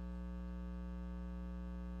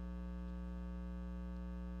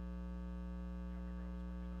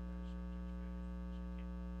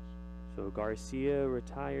 So Garcia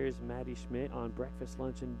retires Maddie Schmidt on breakfast,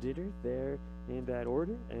 lunch, and dinner there in that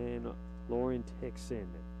order, and Lauren Hickson,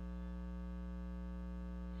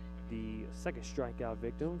 the second strikeout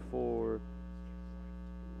victim for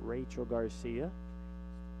Rachel Garcia.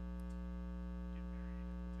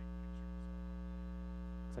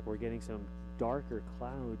 Looks like we're getting some darker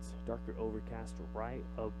clouds, darker overcast right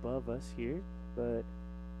above us here, but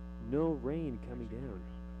no rain coming down.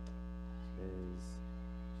 As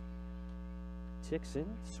Hickson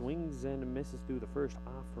swings and misses through the first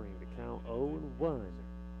offering to count 0-1.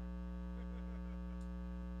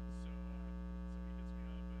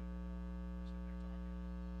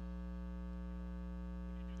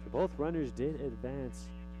 Both runners did advance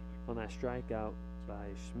on that strikeout by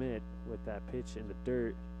Schmidt with that pitch in the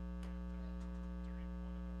dirt.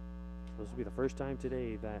 This will be the first time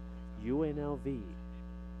today that UNLV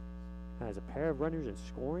has a pair of runners in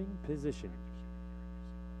scoring position.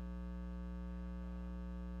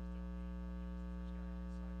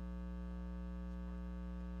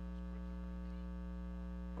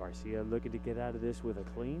 Garcia looking to get out of this with a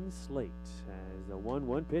clean slate as the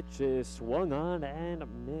 1-1 pitch is swung on and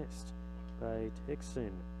missed by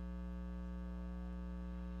Hickson.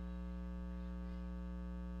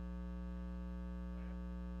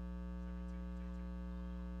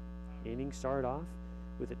 Inning start off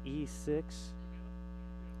with an E6,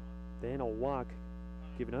 then a walk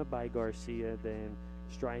given up by Garcia, then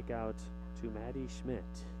strikeout to Maddie Schmidt.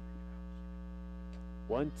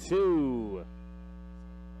 1-2.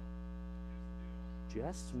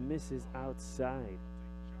 Just misses outside.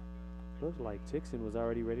 Looked like Hickson was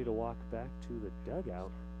already ready to walk back to the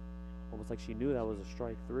dugout. Almost like she knew that was a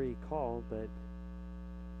strike 3 call, but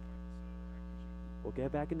we'll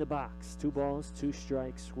get back in the box. 2 balls, 2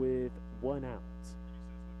 strikes with 1 out.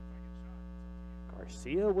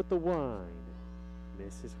 Garcia with the wind.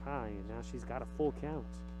 Misses high, and now she's got a full count.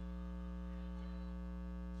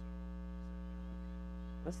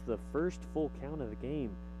 That's the first full count of the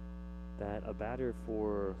game that a batter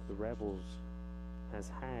for the Rebels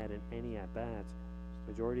has had in any at-bats.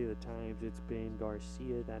 Majority of the times it's been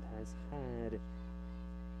Garcia that has had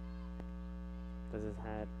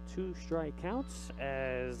 2 strike counts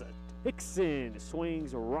as Hickson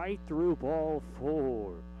swings right through ball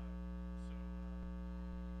 4.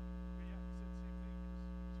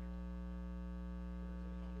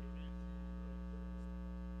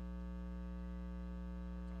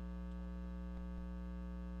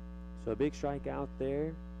 So a big strikeout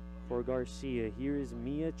there for Garcia. Here is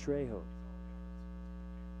Mia Trejo.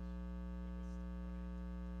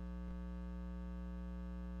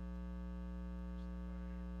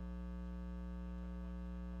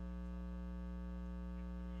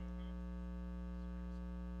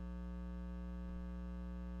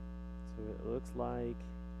 So it looks like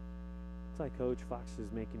Coach Fox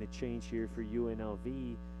is making a change here for UNLV.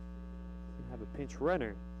 We have a pinch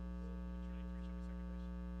runner.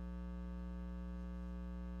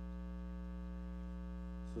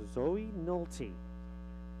 So Zoe Nolte,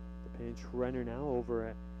 the pinch runner now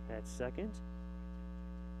over at second.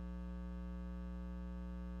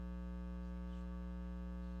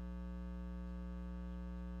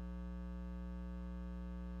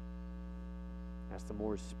 Has some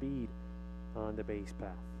more speed on the base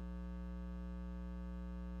path.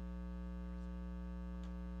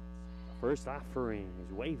 First offering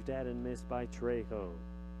is waved at and missed by Trejo.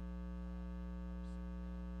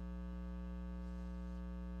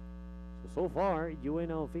 So So far,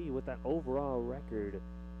 UNLV with that overall record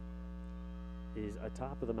is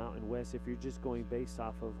atop of the Mountain West if you're just going based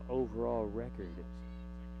off of overall record.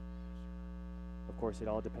 Of course, it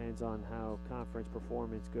all depends on how conference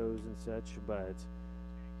performance goes and such, but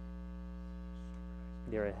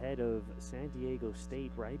they're ahead of San Diego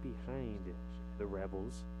State, right behind the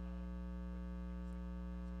Rebels.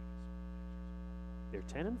 They're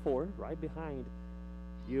 10-4, right behind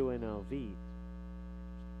UNLV. And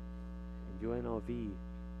UNLV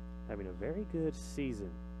having a very good season.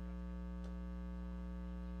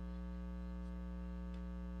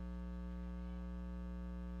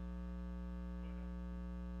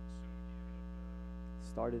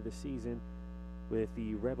 Started the season with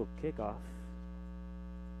the Rebel kickoff.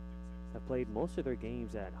 Have played most of their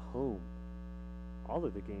games at home. All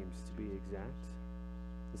of the games, to be exact.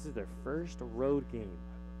 This is their first road game.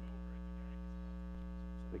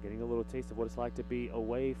 So they're getting a little taste of what it's like to be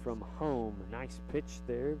away from home. Nice pitch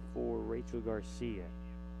there for Rachel Garcia.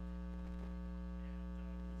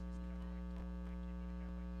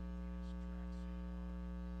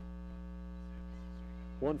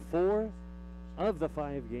 Won 4 of the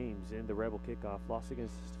 5 games in the Rebel kickoff. Lost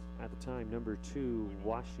against, at the time, number 2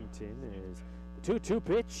 Washington, as the 2-2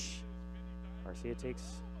 pitch. Garcia takes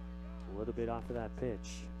a little bit off of that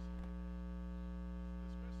pitch.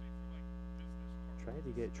 Tried to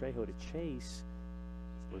get Trejo to chase.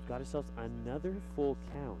 We've got ourselves another full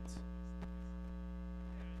count.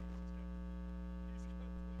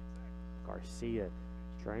 Garcia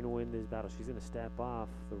trying to win this battle. She's going to step off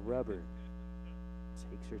the rubber.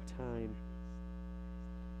 Takes her time.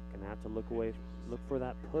 Gonna have to look for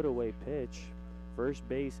that put away pitch. First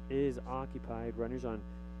base is occupied. Runners on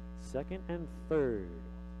second and third.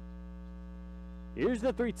 Here's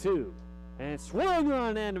the 3-2. And swung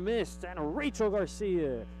on and missed. And Rachel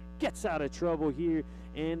Garcia gets out of trouble here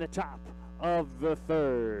in the top of the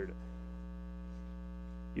third.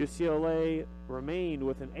 UCLA remained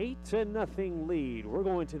with an 8-0 lead. We're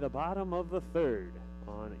going to the bottom of the third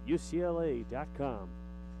on UCLA.com.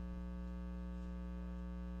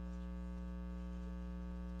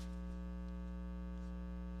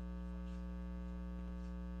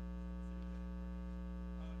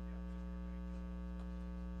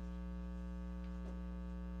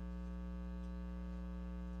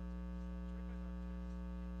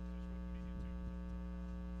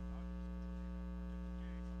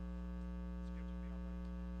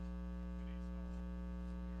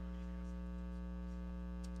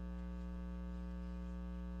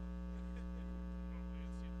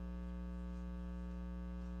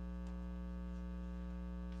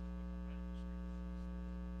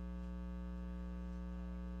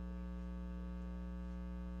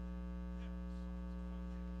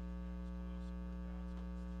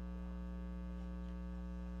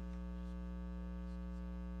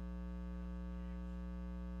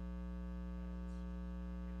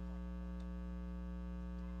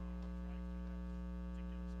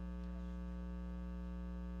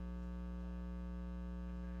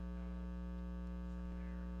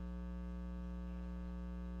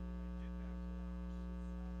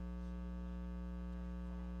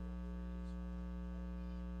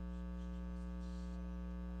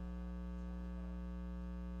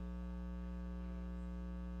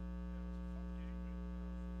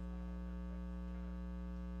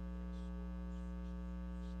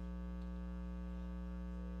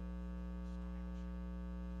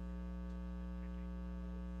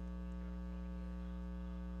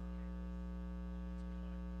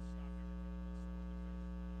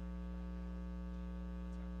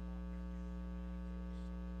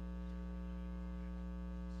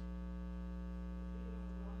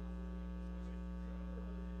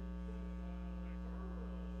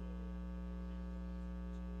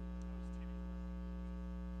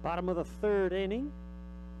 Bottom of the third inning.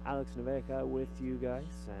 Alex Naveca with you guys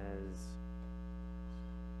as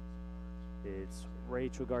it's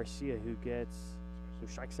Rachel Garcia who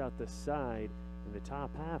strikes out the side in the top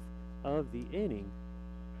half of the inning,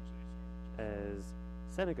 as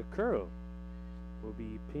Seneca Curl will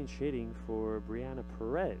be pinch hitting for Brianna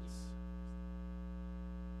Perez.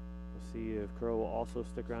 We'll see if Curl will also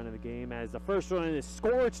stick around in the game, as the first one is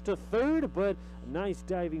scorched to third, but a nice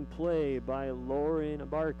diving play by Lauren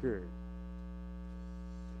Barker.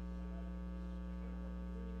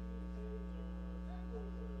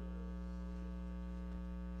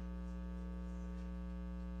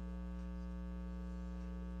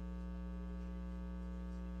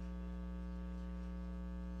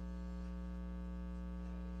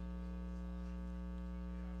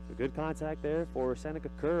 Good contact there for Seneca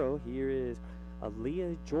Curl. Here is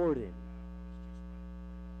Aaliyah Jordan.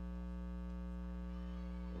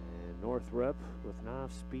 Northrop with an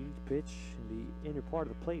off-speed pitch in the inner part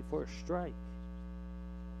of the plate for a strike.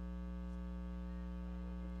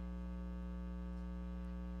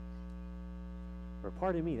 Or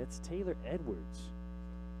pardon me, that's Taylor Edwards.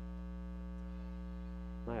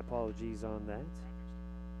 My apologies on that.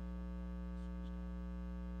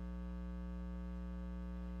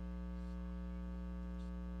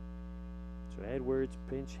 So Edwards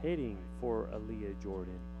pinch hitting for Aaliyah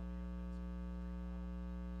Jordan.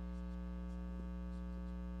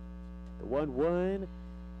 The 1-1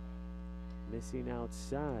 missing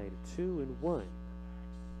outside, 2-1. So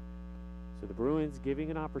the Bruins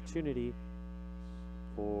giving an opportunity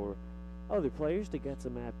for other players to get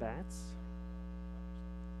some at-bats.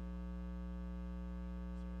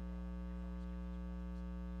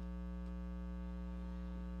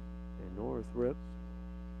 And Northrop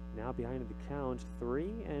now behind the count,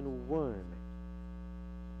 3-1.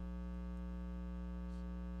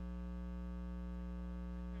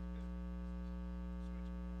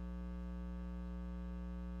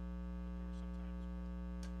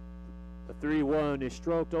 The 3-1 is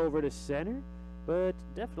stroked over to center, but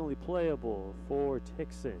definitely playable for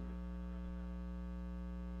Tixon.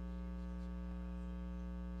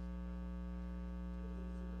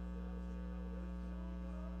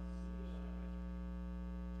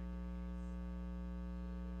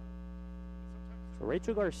 So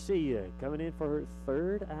Rachel Garcia coming in for her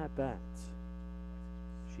third at-bat.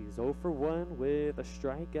 She's 0 for 1 with a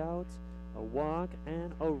strikeout, a walk,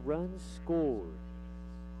 and a run scored.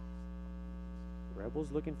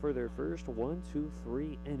 Rebels looking for their first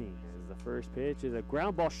 1-2-3 inning as the first pitch is a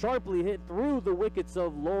ground ball sharply hit through the wickets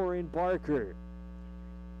of Lauren Barker.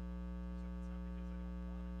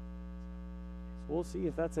 So we'll see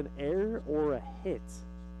if that's an error or a hit.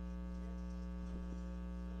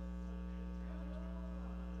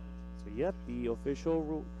 So yep, the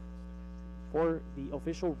official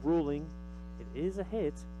ruling, it is a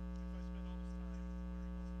hit.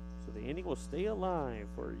 So the inning will stay alive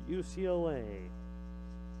for UCLA.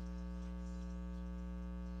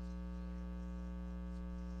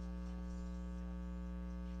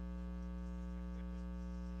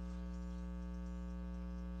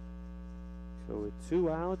 So with 2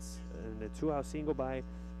 outs and a 2-out single by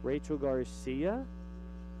Rachel Garcia.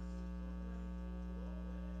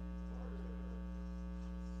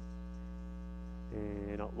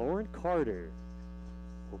 And Lauren Carter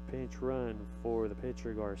will pinch run for the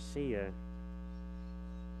pitcher Garcia.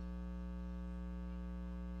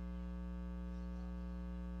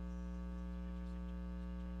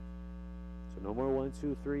 So no more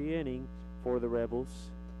 1-2-3 inning for the Rebels.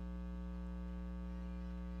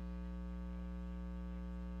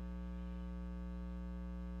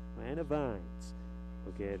 Anna Vines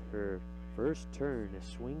will get her first turn to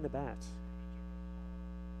swing the bat.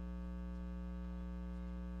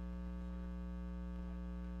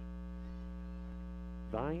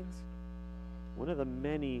 Vines, one of the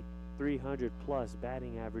many 300-plus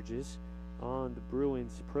batting averages on the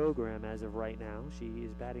Bruins program as of right now. She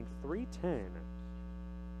is batting .310.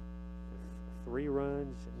 3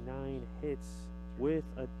 runs, 9 hits with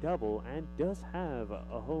a double, and does have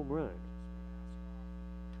a home run.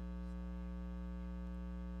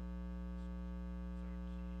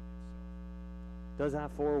 Does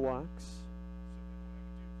have 4 walks.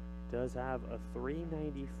 Does have a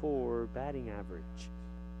 .394 batting average.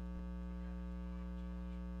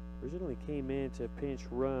 Originally came in to pinch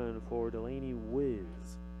run for Delaney Wiz.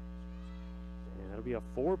 And that'll be a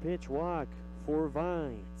 4-pitch walk for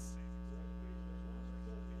Vines.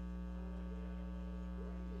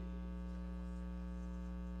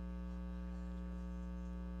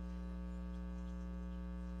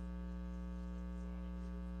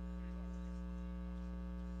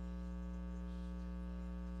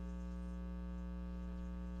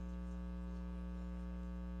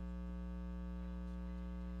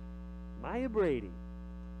 Maya Brady,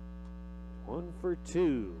 1 for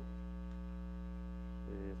 2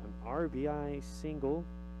 with an RBI single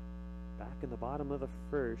back in the bottom of the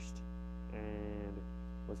first, and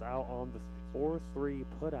was out on the 4-3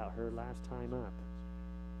 putout her last time up.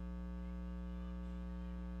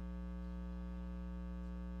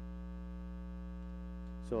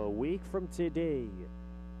 So a week from today,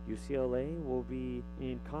 UCLA will be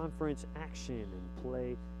in conference action and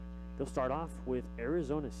play. They'll start off with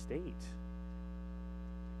Arizona State.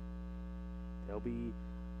 They'll be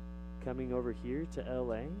coming over here to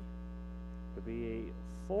LA. It'll be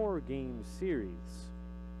a 4-game series.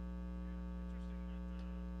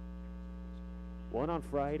 1 on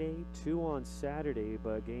Friday, 2 on Saturday,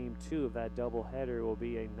 but game 2 of that doubleheader will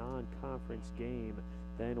be a non-conference game,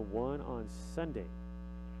 then 1 on Sunday.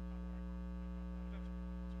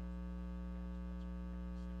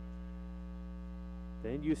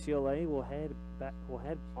 Then UCLA will head back. Will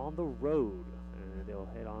head on the road, and they'll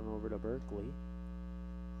head on over to Berkeley.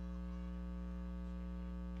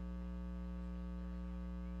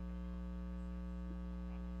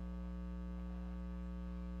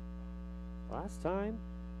 Last time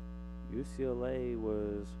UCLA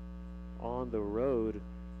was on the road,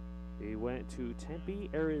 they went to Tempe,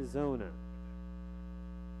 Arizona.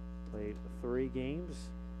 Played 3 games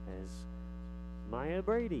as Maya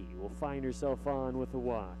Brady will find herself on with a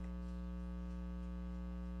walk.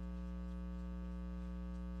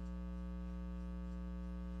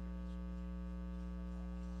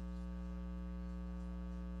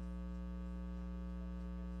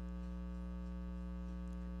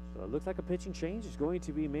 So it looks like a pitching change is going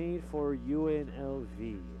to be made for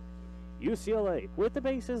UNLV. UCLA with the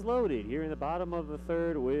bases loaded here in the bottom of the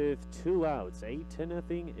 3rd with 2 outs.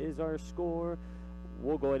 8-0 is our score.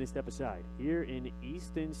 We'll go ahead and step aside here in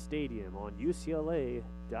Easton Stadium on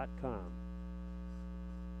UCLA.com.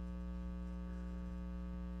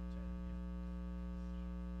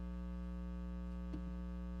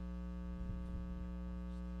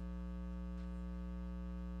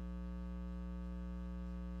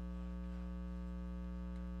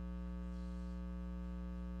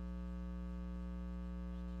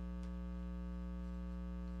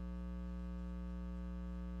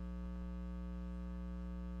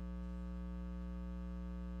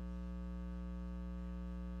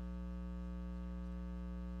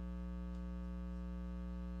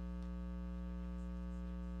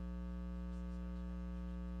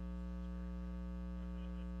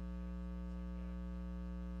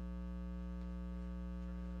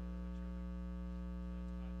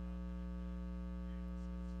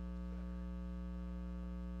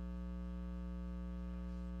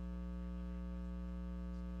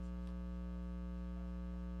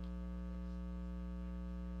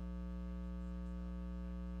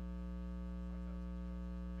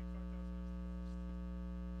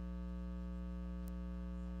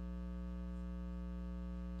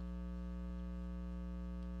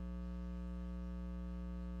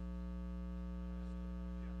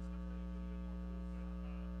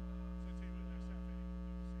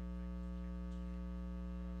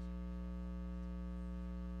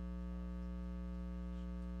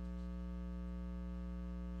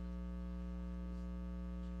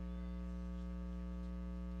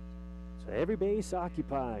 So every base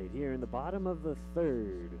occupied here in the bottom of the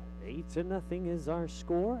 3rd. 8-0 is our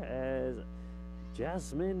score as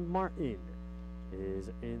Jasmine Martin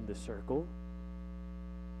is in the circle.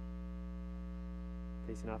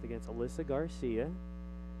 Facing off against Alyssa Garcia.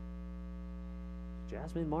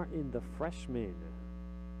 Jasmine Martin, the freshman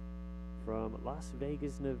from Las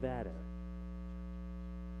Vegas, Nevada.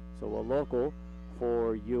 So a local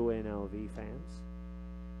for UNLV fans.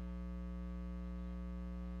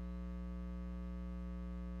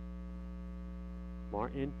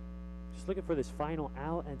 Martin just looking for this final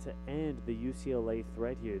out and to end the UCLA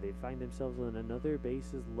threat here. They find themselves in another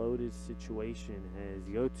bases loaded situation as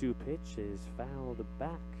the 0-2 pitch is fouled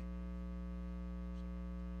back.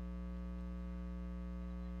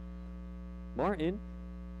 Martin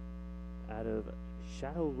out of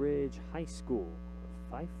Shadow Ridge High School,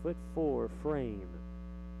 5'4" frame.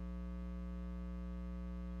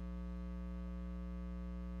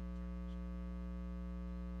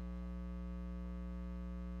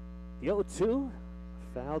 The 0-2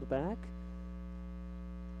 fouled back.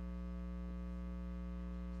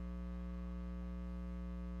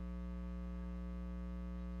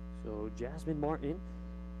 So Jasmine Martin,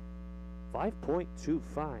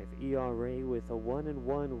 5.25 ERA with a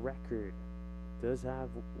 1-1 record. Does have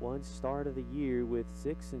one start of the year with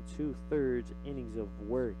 6 2/3 innings of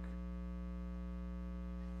work.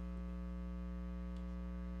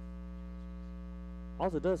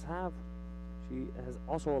 Also does have, she has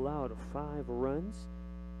also allowed 5 runs,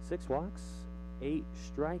 6 walks, 8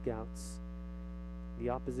 strikeouts. The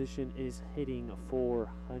opposition is hitting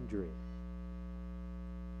 400.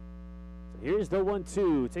 So here's the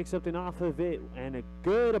 1-2. Take something off of it, and a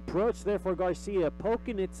good approach there for Garcia,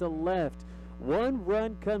 poking it to left. 1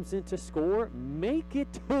 run comes in to score, make it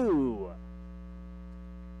 2.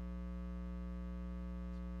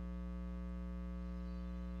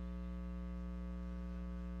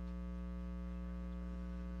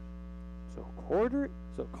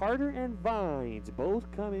 So Carter and Vines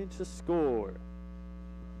both come in to score.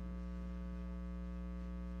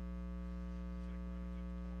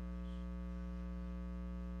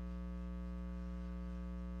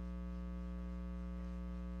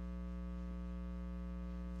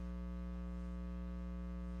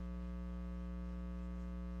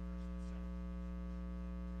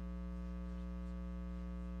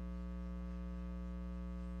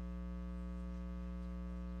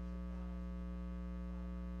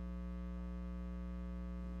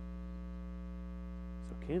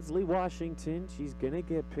 Kinsley Washington, she's going to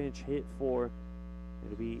get pinch hit for.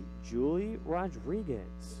 It'll be Julie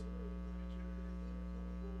Rodriguez.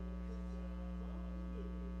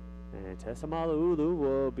 And Tessa Malaulu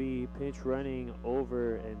will be pinch running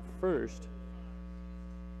over in first.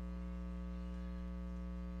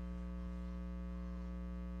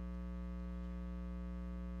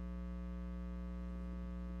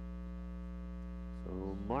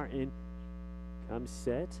 So Martin comes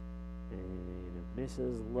set and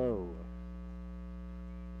misses low.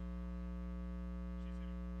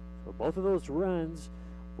 So both of those runs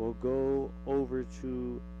will go over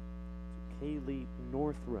to Kaylee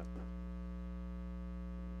Northrup.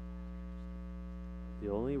 The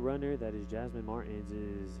only runner that is Jasmine Martins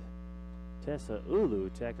is Tessa Ulu,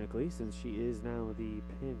 technically, since she is now the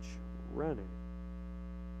pinch runner.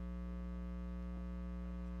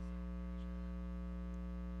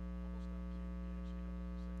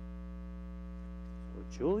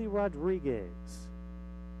 So Julie Rodriguez.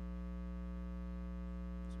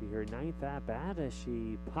 This will be her 9th at-bat as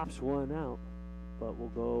she pops one out, but will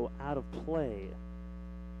go out of play.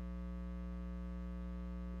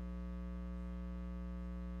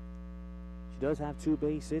 She does have 2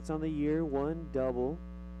 base hits on the year, 1 double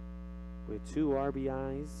with 2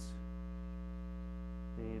 RBIs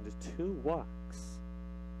and 2 walks.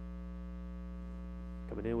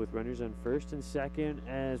 Coming in with runners on first and second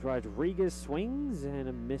as Rodriguez swings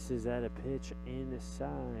and misses at a pitch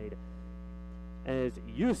inside. As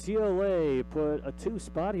UCLA put a 2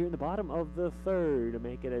 spot here in the bottom of the 3rd to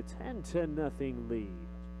make it a 10-0 lead.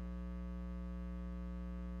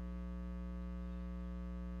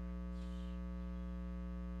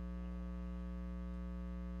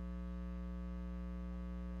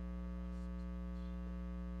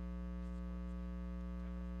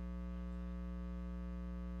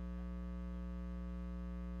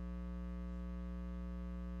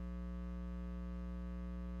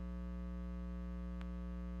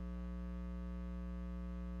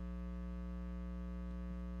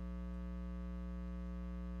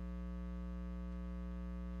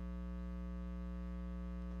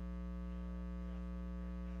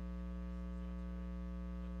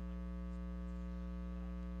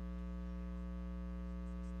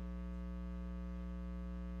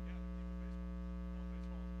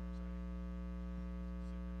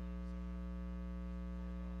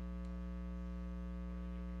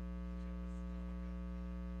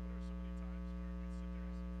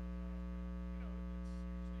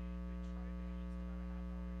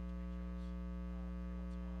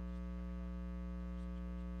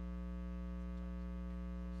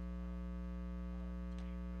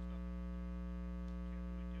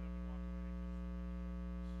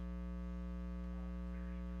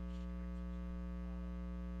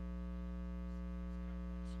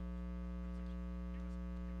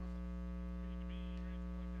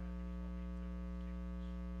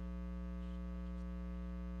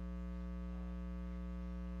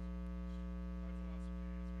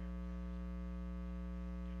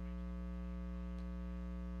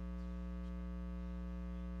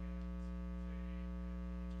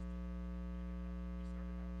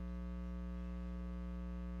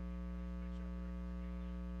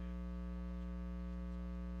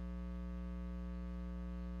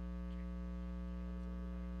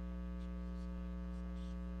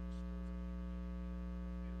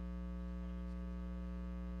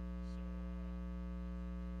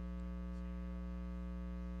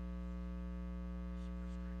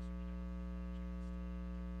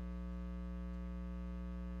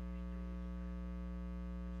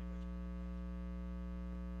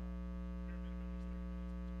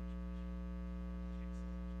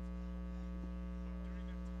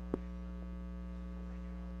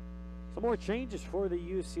 Some more changes for the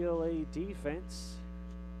UCLA defense,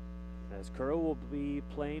 as Curl will be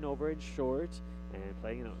playing over in short, and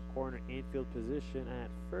playing in a corner infield position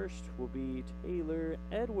at first will be Taylor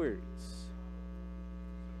Edwards.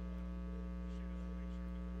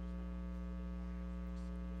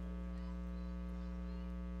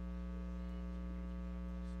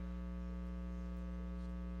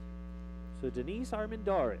 So Denise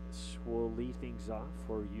Armendariz will lead things off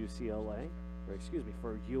for UCLA, or excuse me,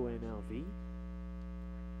 for UNLV.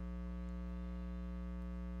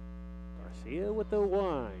 Garcia with the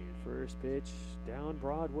 1. First pitch down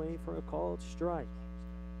Broadway for a called strike.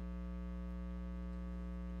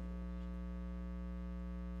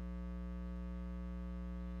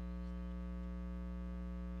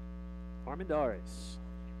 Armendariz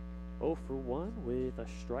 0 for 1 with a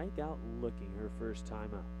strikeout, looking her first time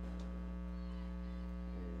up.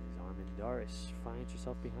 As Armendariz finds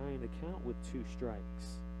herself behind the count with 2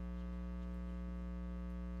 strikes.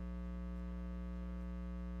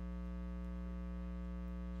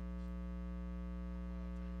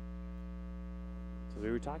 As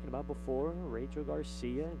we were talking about before, Rachel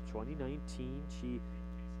Garcia in 2019, she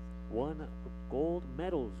won gold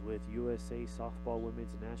medals with USA Softball Women's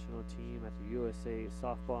National Team at the USA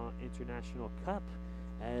Softball International Cup,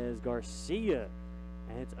 as Garcia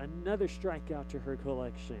adds another strikeout to her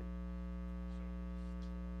collection.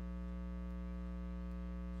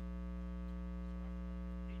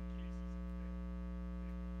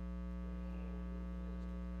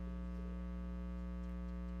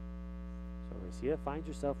 So Garcia finds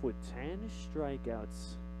herself with 10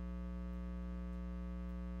 strikeouts.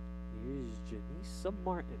 Here's Janisa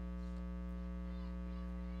Martin.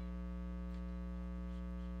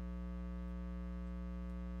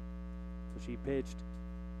 So she pitched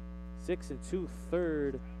 6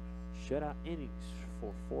 2/3 shutout innings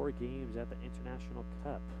for 4 games at the International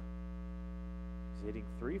Cup. She's hitting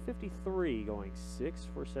 .353, going 6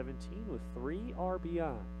 for 17 with 3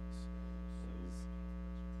 RBIs.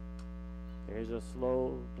 There's a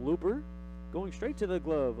slow blooper going straight to the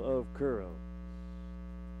glove of Curro.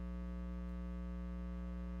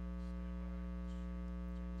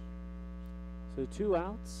 So 2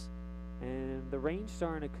 outs, and the rain's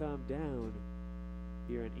starting to come down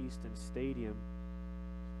here in Easton Stadium.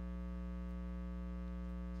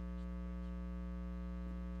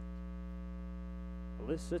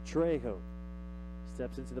 Alyssa Trejo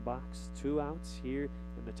steps into the box. 2 outs here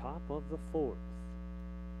in the top of the 4th.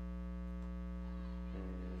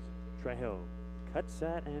 As Trejo cuts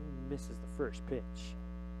that and misses the first pitch.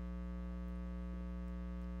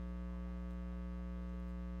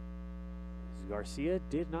 Garcia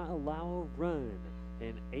did not allow a run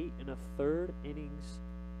in 8 1/3 innings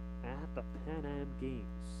at the Pan Am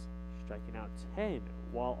Games, striking out 10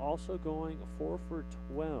 while also going 4 for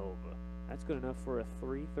 12. That's good enough for a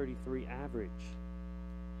 .333 average.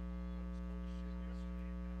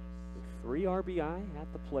 With 3 RBI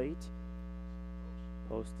at the plate,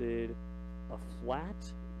 posted a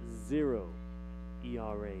flat 0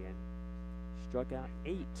 ERA and struck out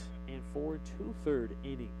 8 4 2/3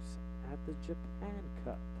 innings at the Japan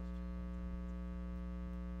Cup.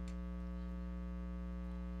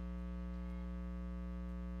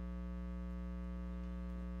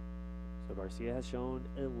 So Garcia has shown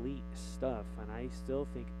elite stuff, and I still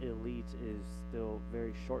think elite is still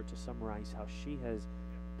very short to summarize how she has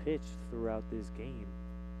pitched throughout this game.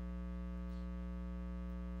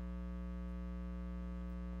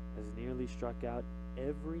 Has nearly struck out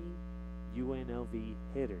every UNLV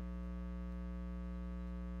hitter.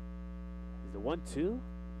 The 1-2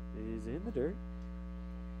 is in the dirt.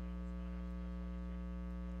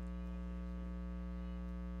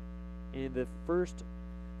 In the first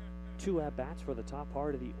 2 at-bats for the top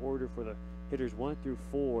part of the order for the hitters 1 through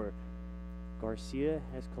 4, Garcia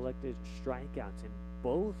has collected strikeouts in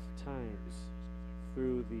both times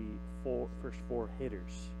through the first 4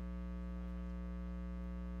 hitters.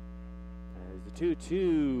 As the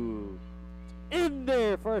 2-2 in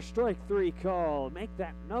there for a strike 3 call. Make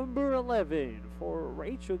that number 11 for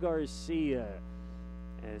Rachel Garcia,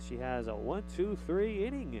 as she has a 1-2-3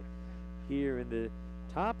 inning here in the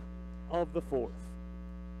top of the 4th.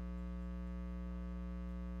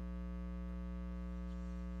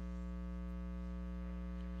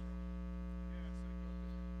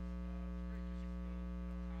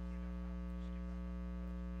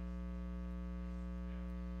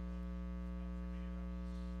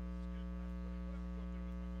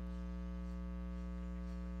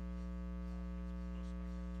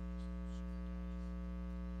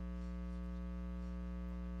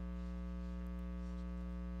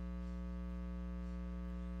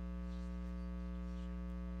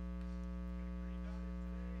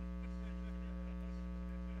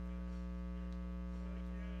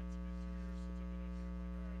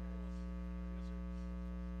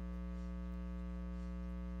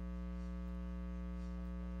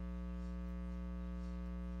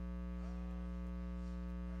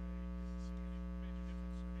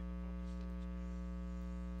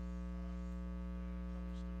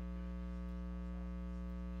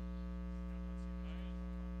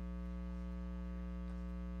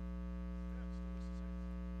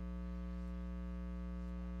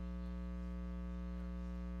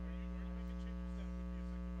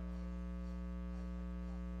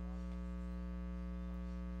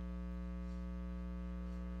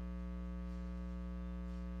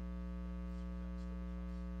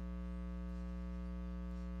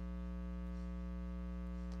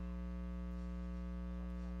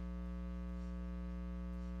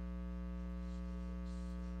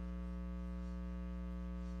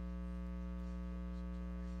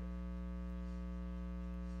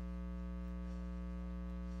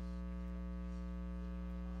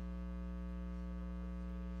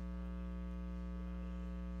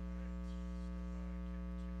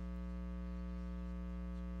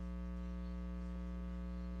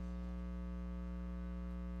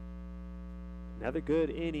 Another good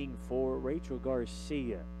inning for Rachel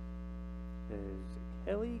Garcia, as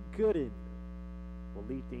Kelly Gooden will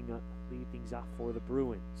lead things off for the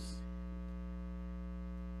Bruins.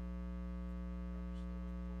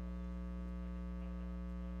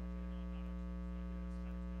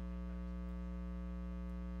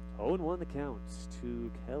 Oh, and 1 the counts to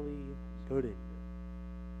Kelly Gooden.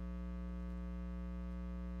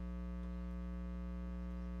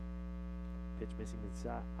 Pitch missing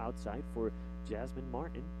outside for Jasmine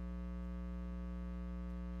Martin.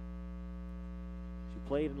 She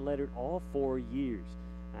played and lettered all 4 years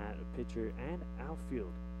at pitcher and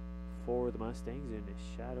outfield for the Mustangs in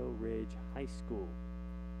Shadow Ridge High School.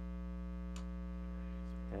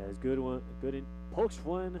 As Gooden pokes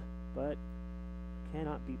one, but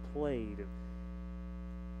cannot be played.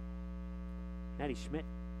 Maddie Schmidt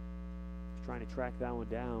was trying to track that one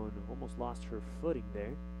down, almost lost her footing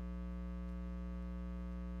there.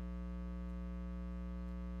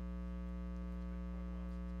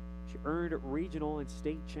 She earned regional and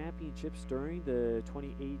state championships during the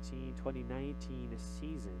 2018-2019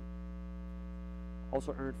 season.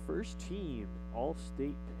 Also earned first team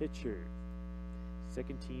All-State pitcher,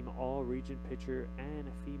 second team All-Region pitcher, and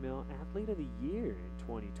a female athlete of the year in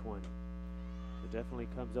 2020. So definitely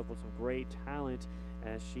comes up with some great talent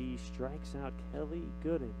as she strikes out Kelly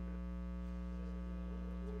Gooden.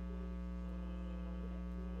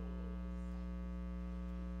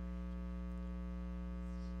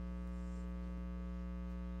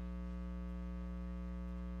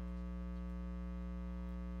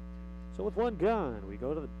 So with 1 gone, we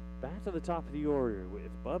go to back to the top of the order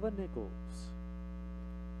with Bubba Nichols.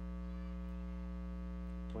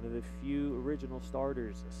 One of the few original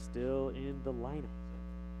starters still in the lineup.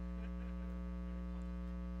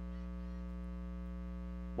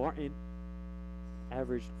 Martin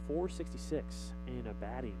averaged .466 in a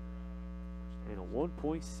batting and a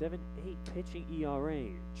 1.78 pitching ERA.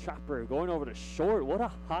 Chopper going over to short. What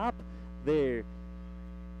a hop there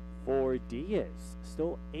for Diaz.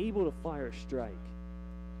 Still able to fire a strike.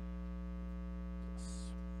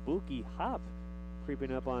 Spooky hop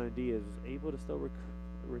creeping up on Diaz. Was able to still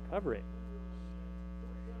recover it.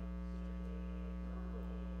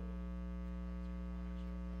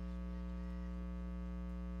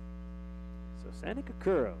 So Seneca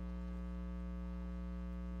Kuro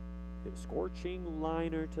hit a scorching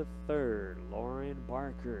liner to third. Lauren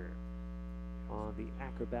Barker on the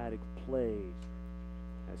acrobatic play.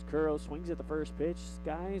 As Kuro swings at the first pitch,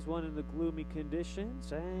 skies one in the gloomy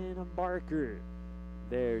conditions, and a Barker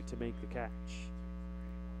there to make the catch.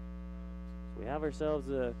 So we have ourselves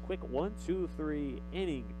a quick 1-2-3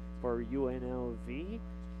 inning for UNLV.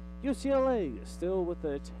 UCLA still with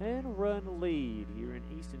a 10-run lead here in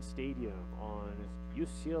Easton Stadium on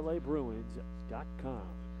UCLABruins.com.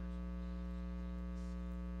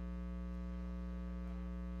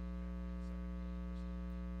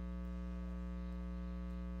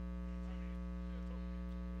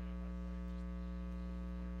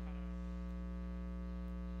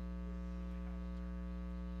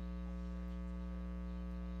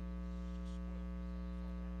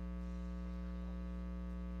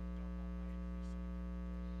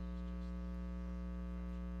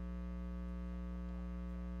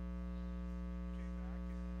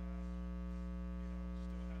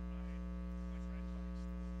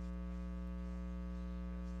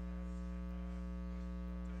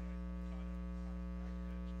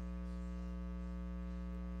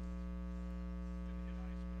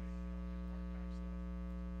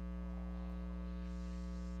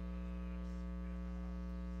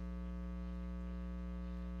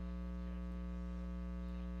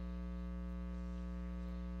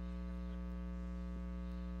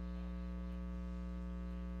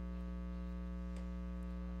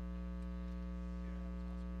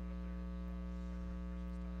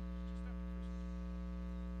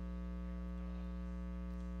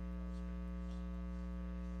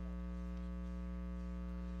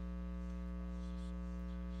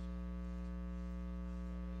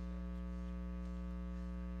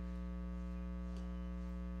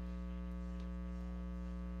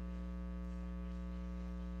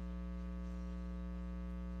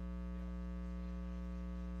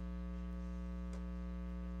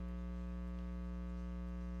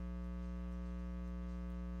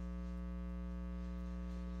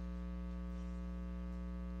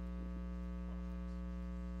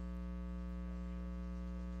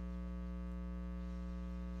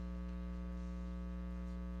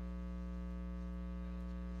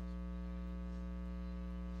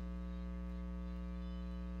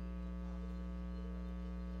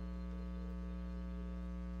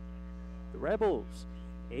 Rebels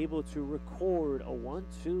able to record a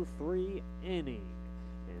 1-2-3 inning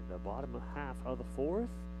in the bottom half of the fourth.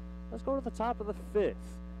 Let's go to the top of the fifth.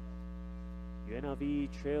 UNLV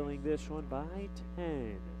trailing this one by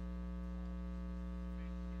 10.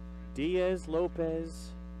 Diaz,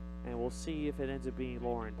 Lopez, and we'll see if it ends up being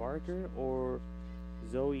Lauren Barker or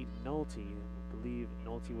Zoe Nolte. I believe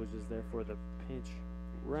Nolte was just there for the pinch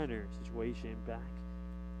runner situation back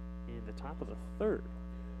in the top of the third.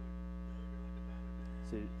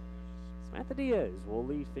 So Samantha Diaz will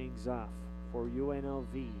lead things off for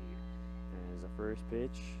UNLV as the first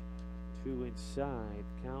pitch, 2 inside,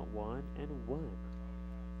 count 1-1.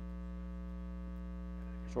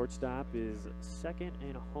 Shortstop is second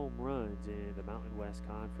in home runs in the Mountain West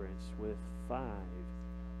Conference with 5.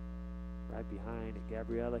 Right behind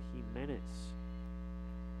Gabriela Jimenez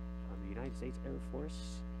from the United States Air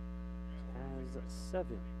Force has 7.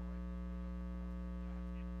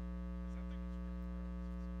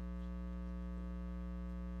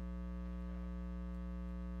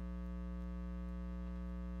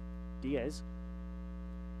 Diaz,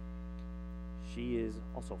 she is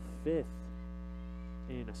also 5th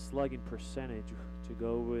in a slugging percentage to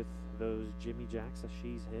go with those Jimmy Jacks that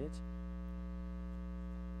she's hit.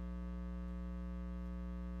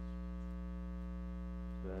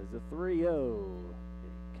 So as the 3-0,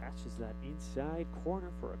 it catches that inside corner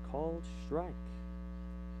for a called strike.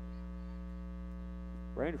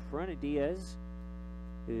 Right in front of Diaz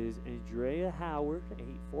is Andrea Howard,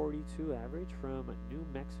 842 average from New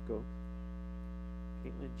Mexico.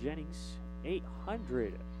 Caitlin Jennings,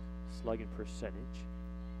 800 slugging percentage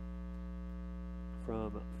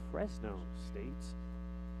from Fresno State.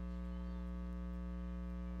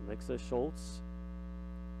 Alexa Schultz,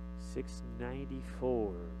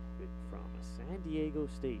 694 from San Diego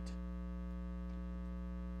State.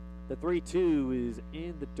 The 3-2 is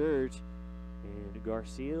in the dirt, and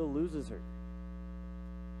Garcia loses her.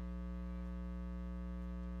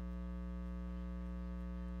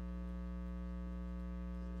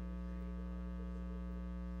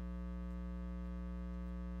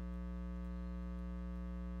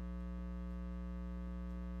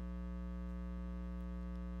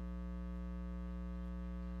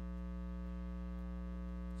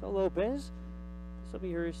 So Lopez, this will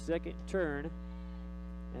be her second turn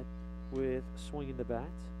with swinging the bat.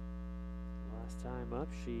 Last time up,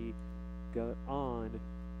 she got on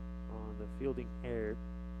the fielding error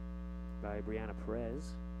by Brianna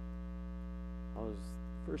Perez. That was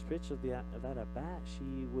first pitch of that at bat.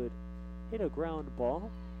 She would hit a ground ball,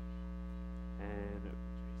 and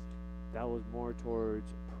that was more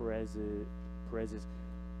towards Perez's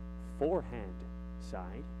forehand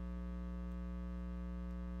side.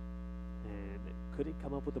 And couldn't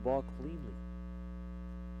come up with the ball cleanly.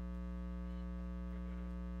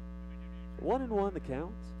 1-1 the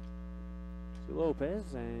count to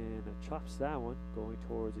Lopez, and chops that one going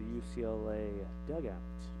towards the UCLA dugout.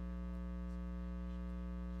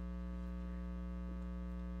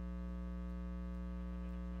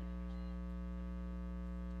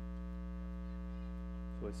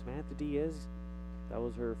 So with Samantha Diaz, that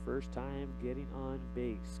was her first time getting on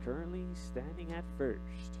base. Currently standing at first.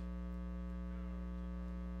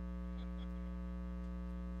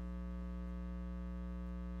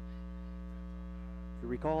 If you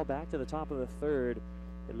recall back to the top of the third,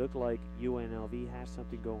 it looked like UNLV had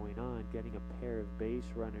something going on, getting a pair of base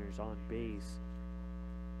runners on base.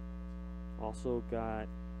 Also got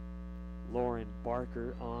Lauren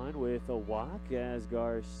Barker on with a walk as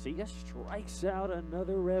Garcia strikes out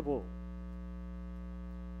another Rebel.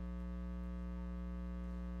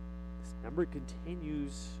 This number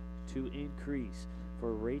continues to increase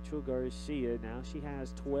for Rachel Garcia. Now she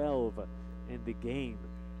has 12 in the game.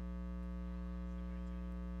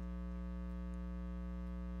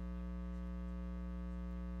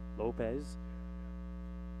 Lopez,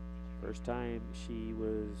 first time she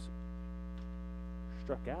was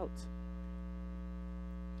struck out.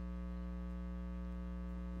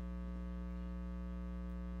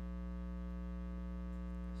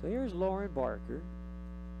 So here's Lauren Barker.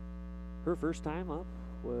 Her first time up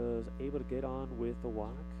was able to get on with the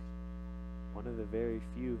walk. One of the very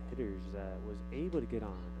few hitters that was able to get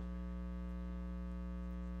on.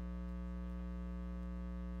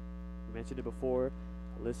 We mentioned it before.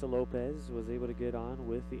 Alyssa Lopez was able to get on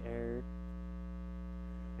with the error,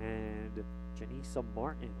 and Janisa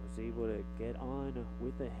Martin was able to get on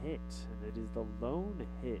with a hit, and it is the lone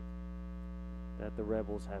hit that the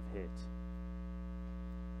Rebels have hit.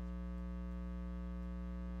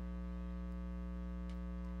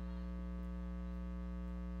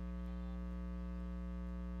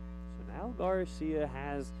 So now Garcia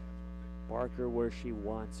has Barker where she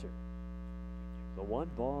wants her. The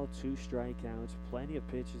 1 ball, 2 strikeouts, plenty of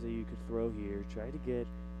pitches that you could throw here. Try to get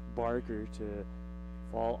Barker to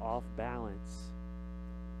fall off balance.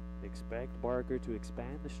 Expect Barker to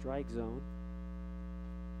expand the strike zone.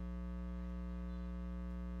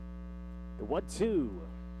 The 1-2.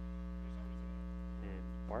 And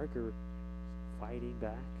Barker fighting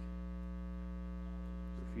back,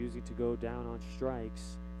 refusing to go down on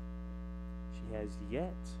strikes. She has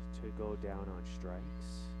yet to go down on strikes.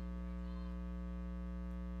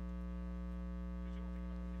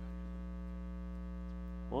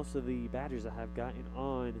 Most of the batters that have gotten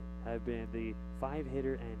on have been the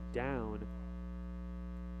 5-hitter and down.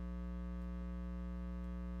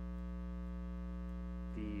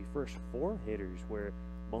 The first 4 hitters, where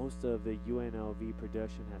most of the UNLV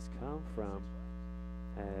production has come from,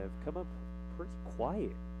 have come up pretty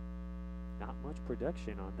quiet. Not much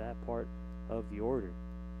production on that part of the order.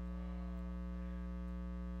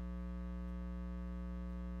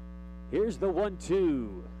 Here's the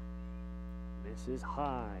 1-2. This is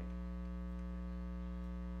high.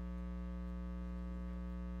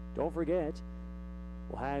 Don't forget,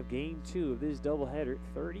 we'll have game 2 of this doubleheader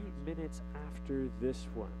 30 minutes after this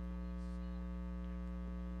one.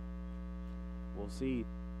 We'll see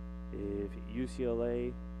if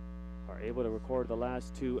UCLA are able to record the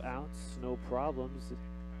last 2 outs, no problems.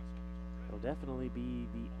 It'll definitely be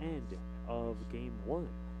the end of game 1.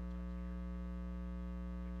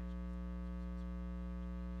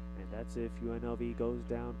 And that's if UNLV goes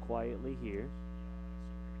down quietly here.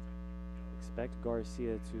 Expect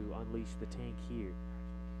Garcia to unleash the tank here.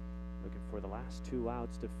 Looking for the last 2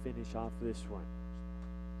 outs to finish off this one.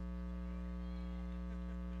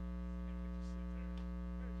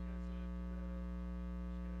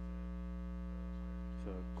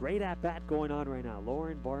 So great at-bat going on right now.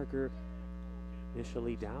 Lauren Barker,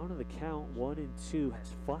 initially down in the count 1-2,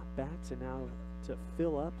 has fought back to now to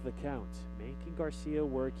fill up the count, making Garcia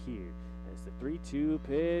work here. As the 3-2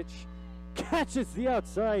 pitch catches the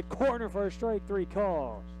outside corner for a strike 3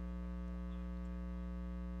 call.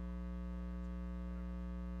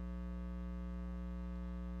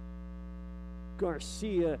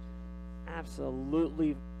 Garcia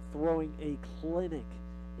absolutely throwing a clinic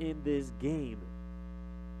in this game.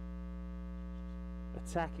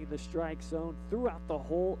 Attacking the strike zone throughout the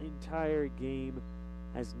whole entire game.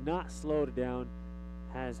 Has not slowed down,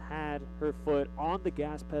 has had her foot on the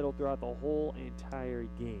gas pedal throughout the whole entire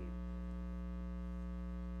game.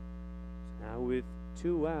 So now with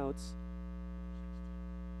 2 outs,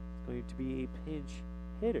 it's going to be a pinch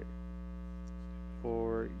hitter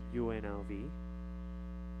for UNLV.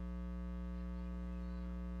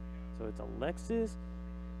 So it's Alexis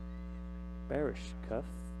Barishkuff.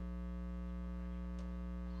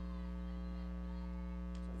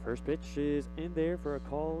 First pitch is in there for a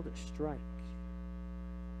called strike.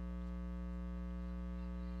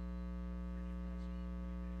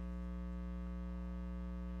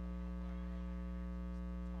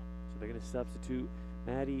 So they're going to substitute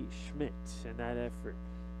Maddie Schmidt in that effort.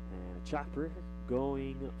 And a chopper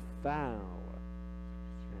going foul.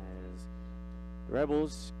 As the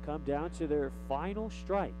Rebels come down to their final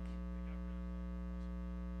strike.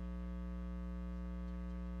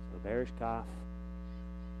 So Barishkuff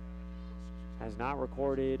has not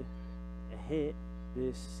recorded a hit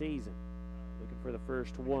this season. Looking for the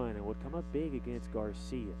first one, and would come up big against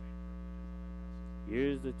Garcia.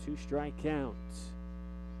 Here's the 2-strike count.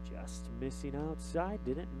 Just missing outside,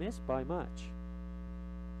 didn't miss by much.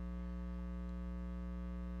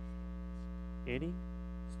 Inning,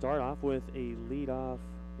 start off with a leadoff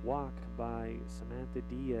walk by Samantha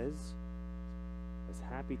Diaz. Was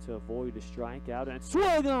happy to avoid a strikeout and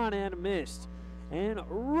swung on and missed. And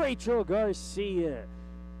Rachel Garcia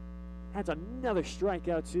adds another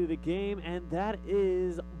strikeout to the game, and that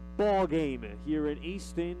is ball game here in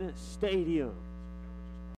Easton Stadium.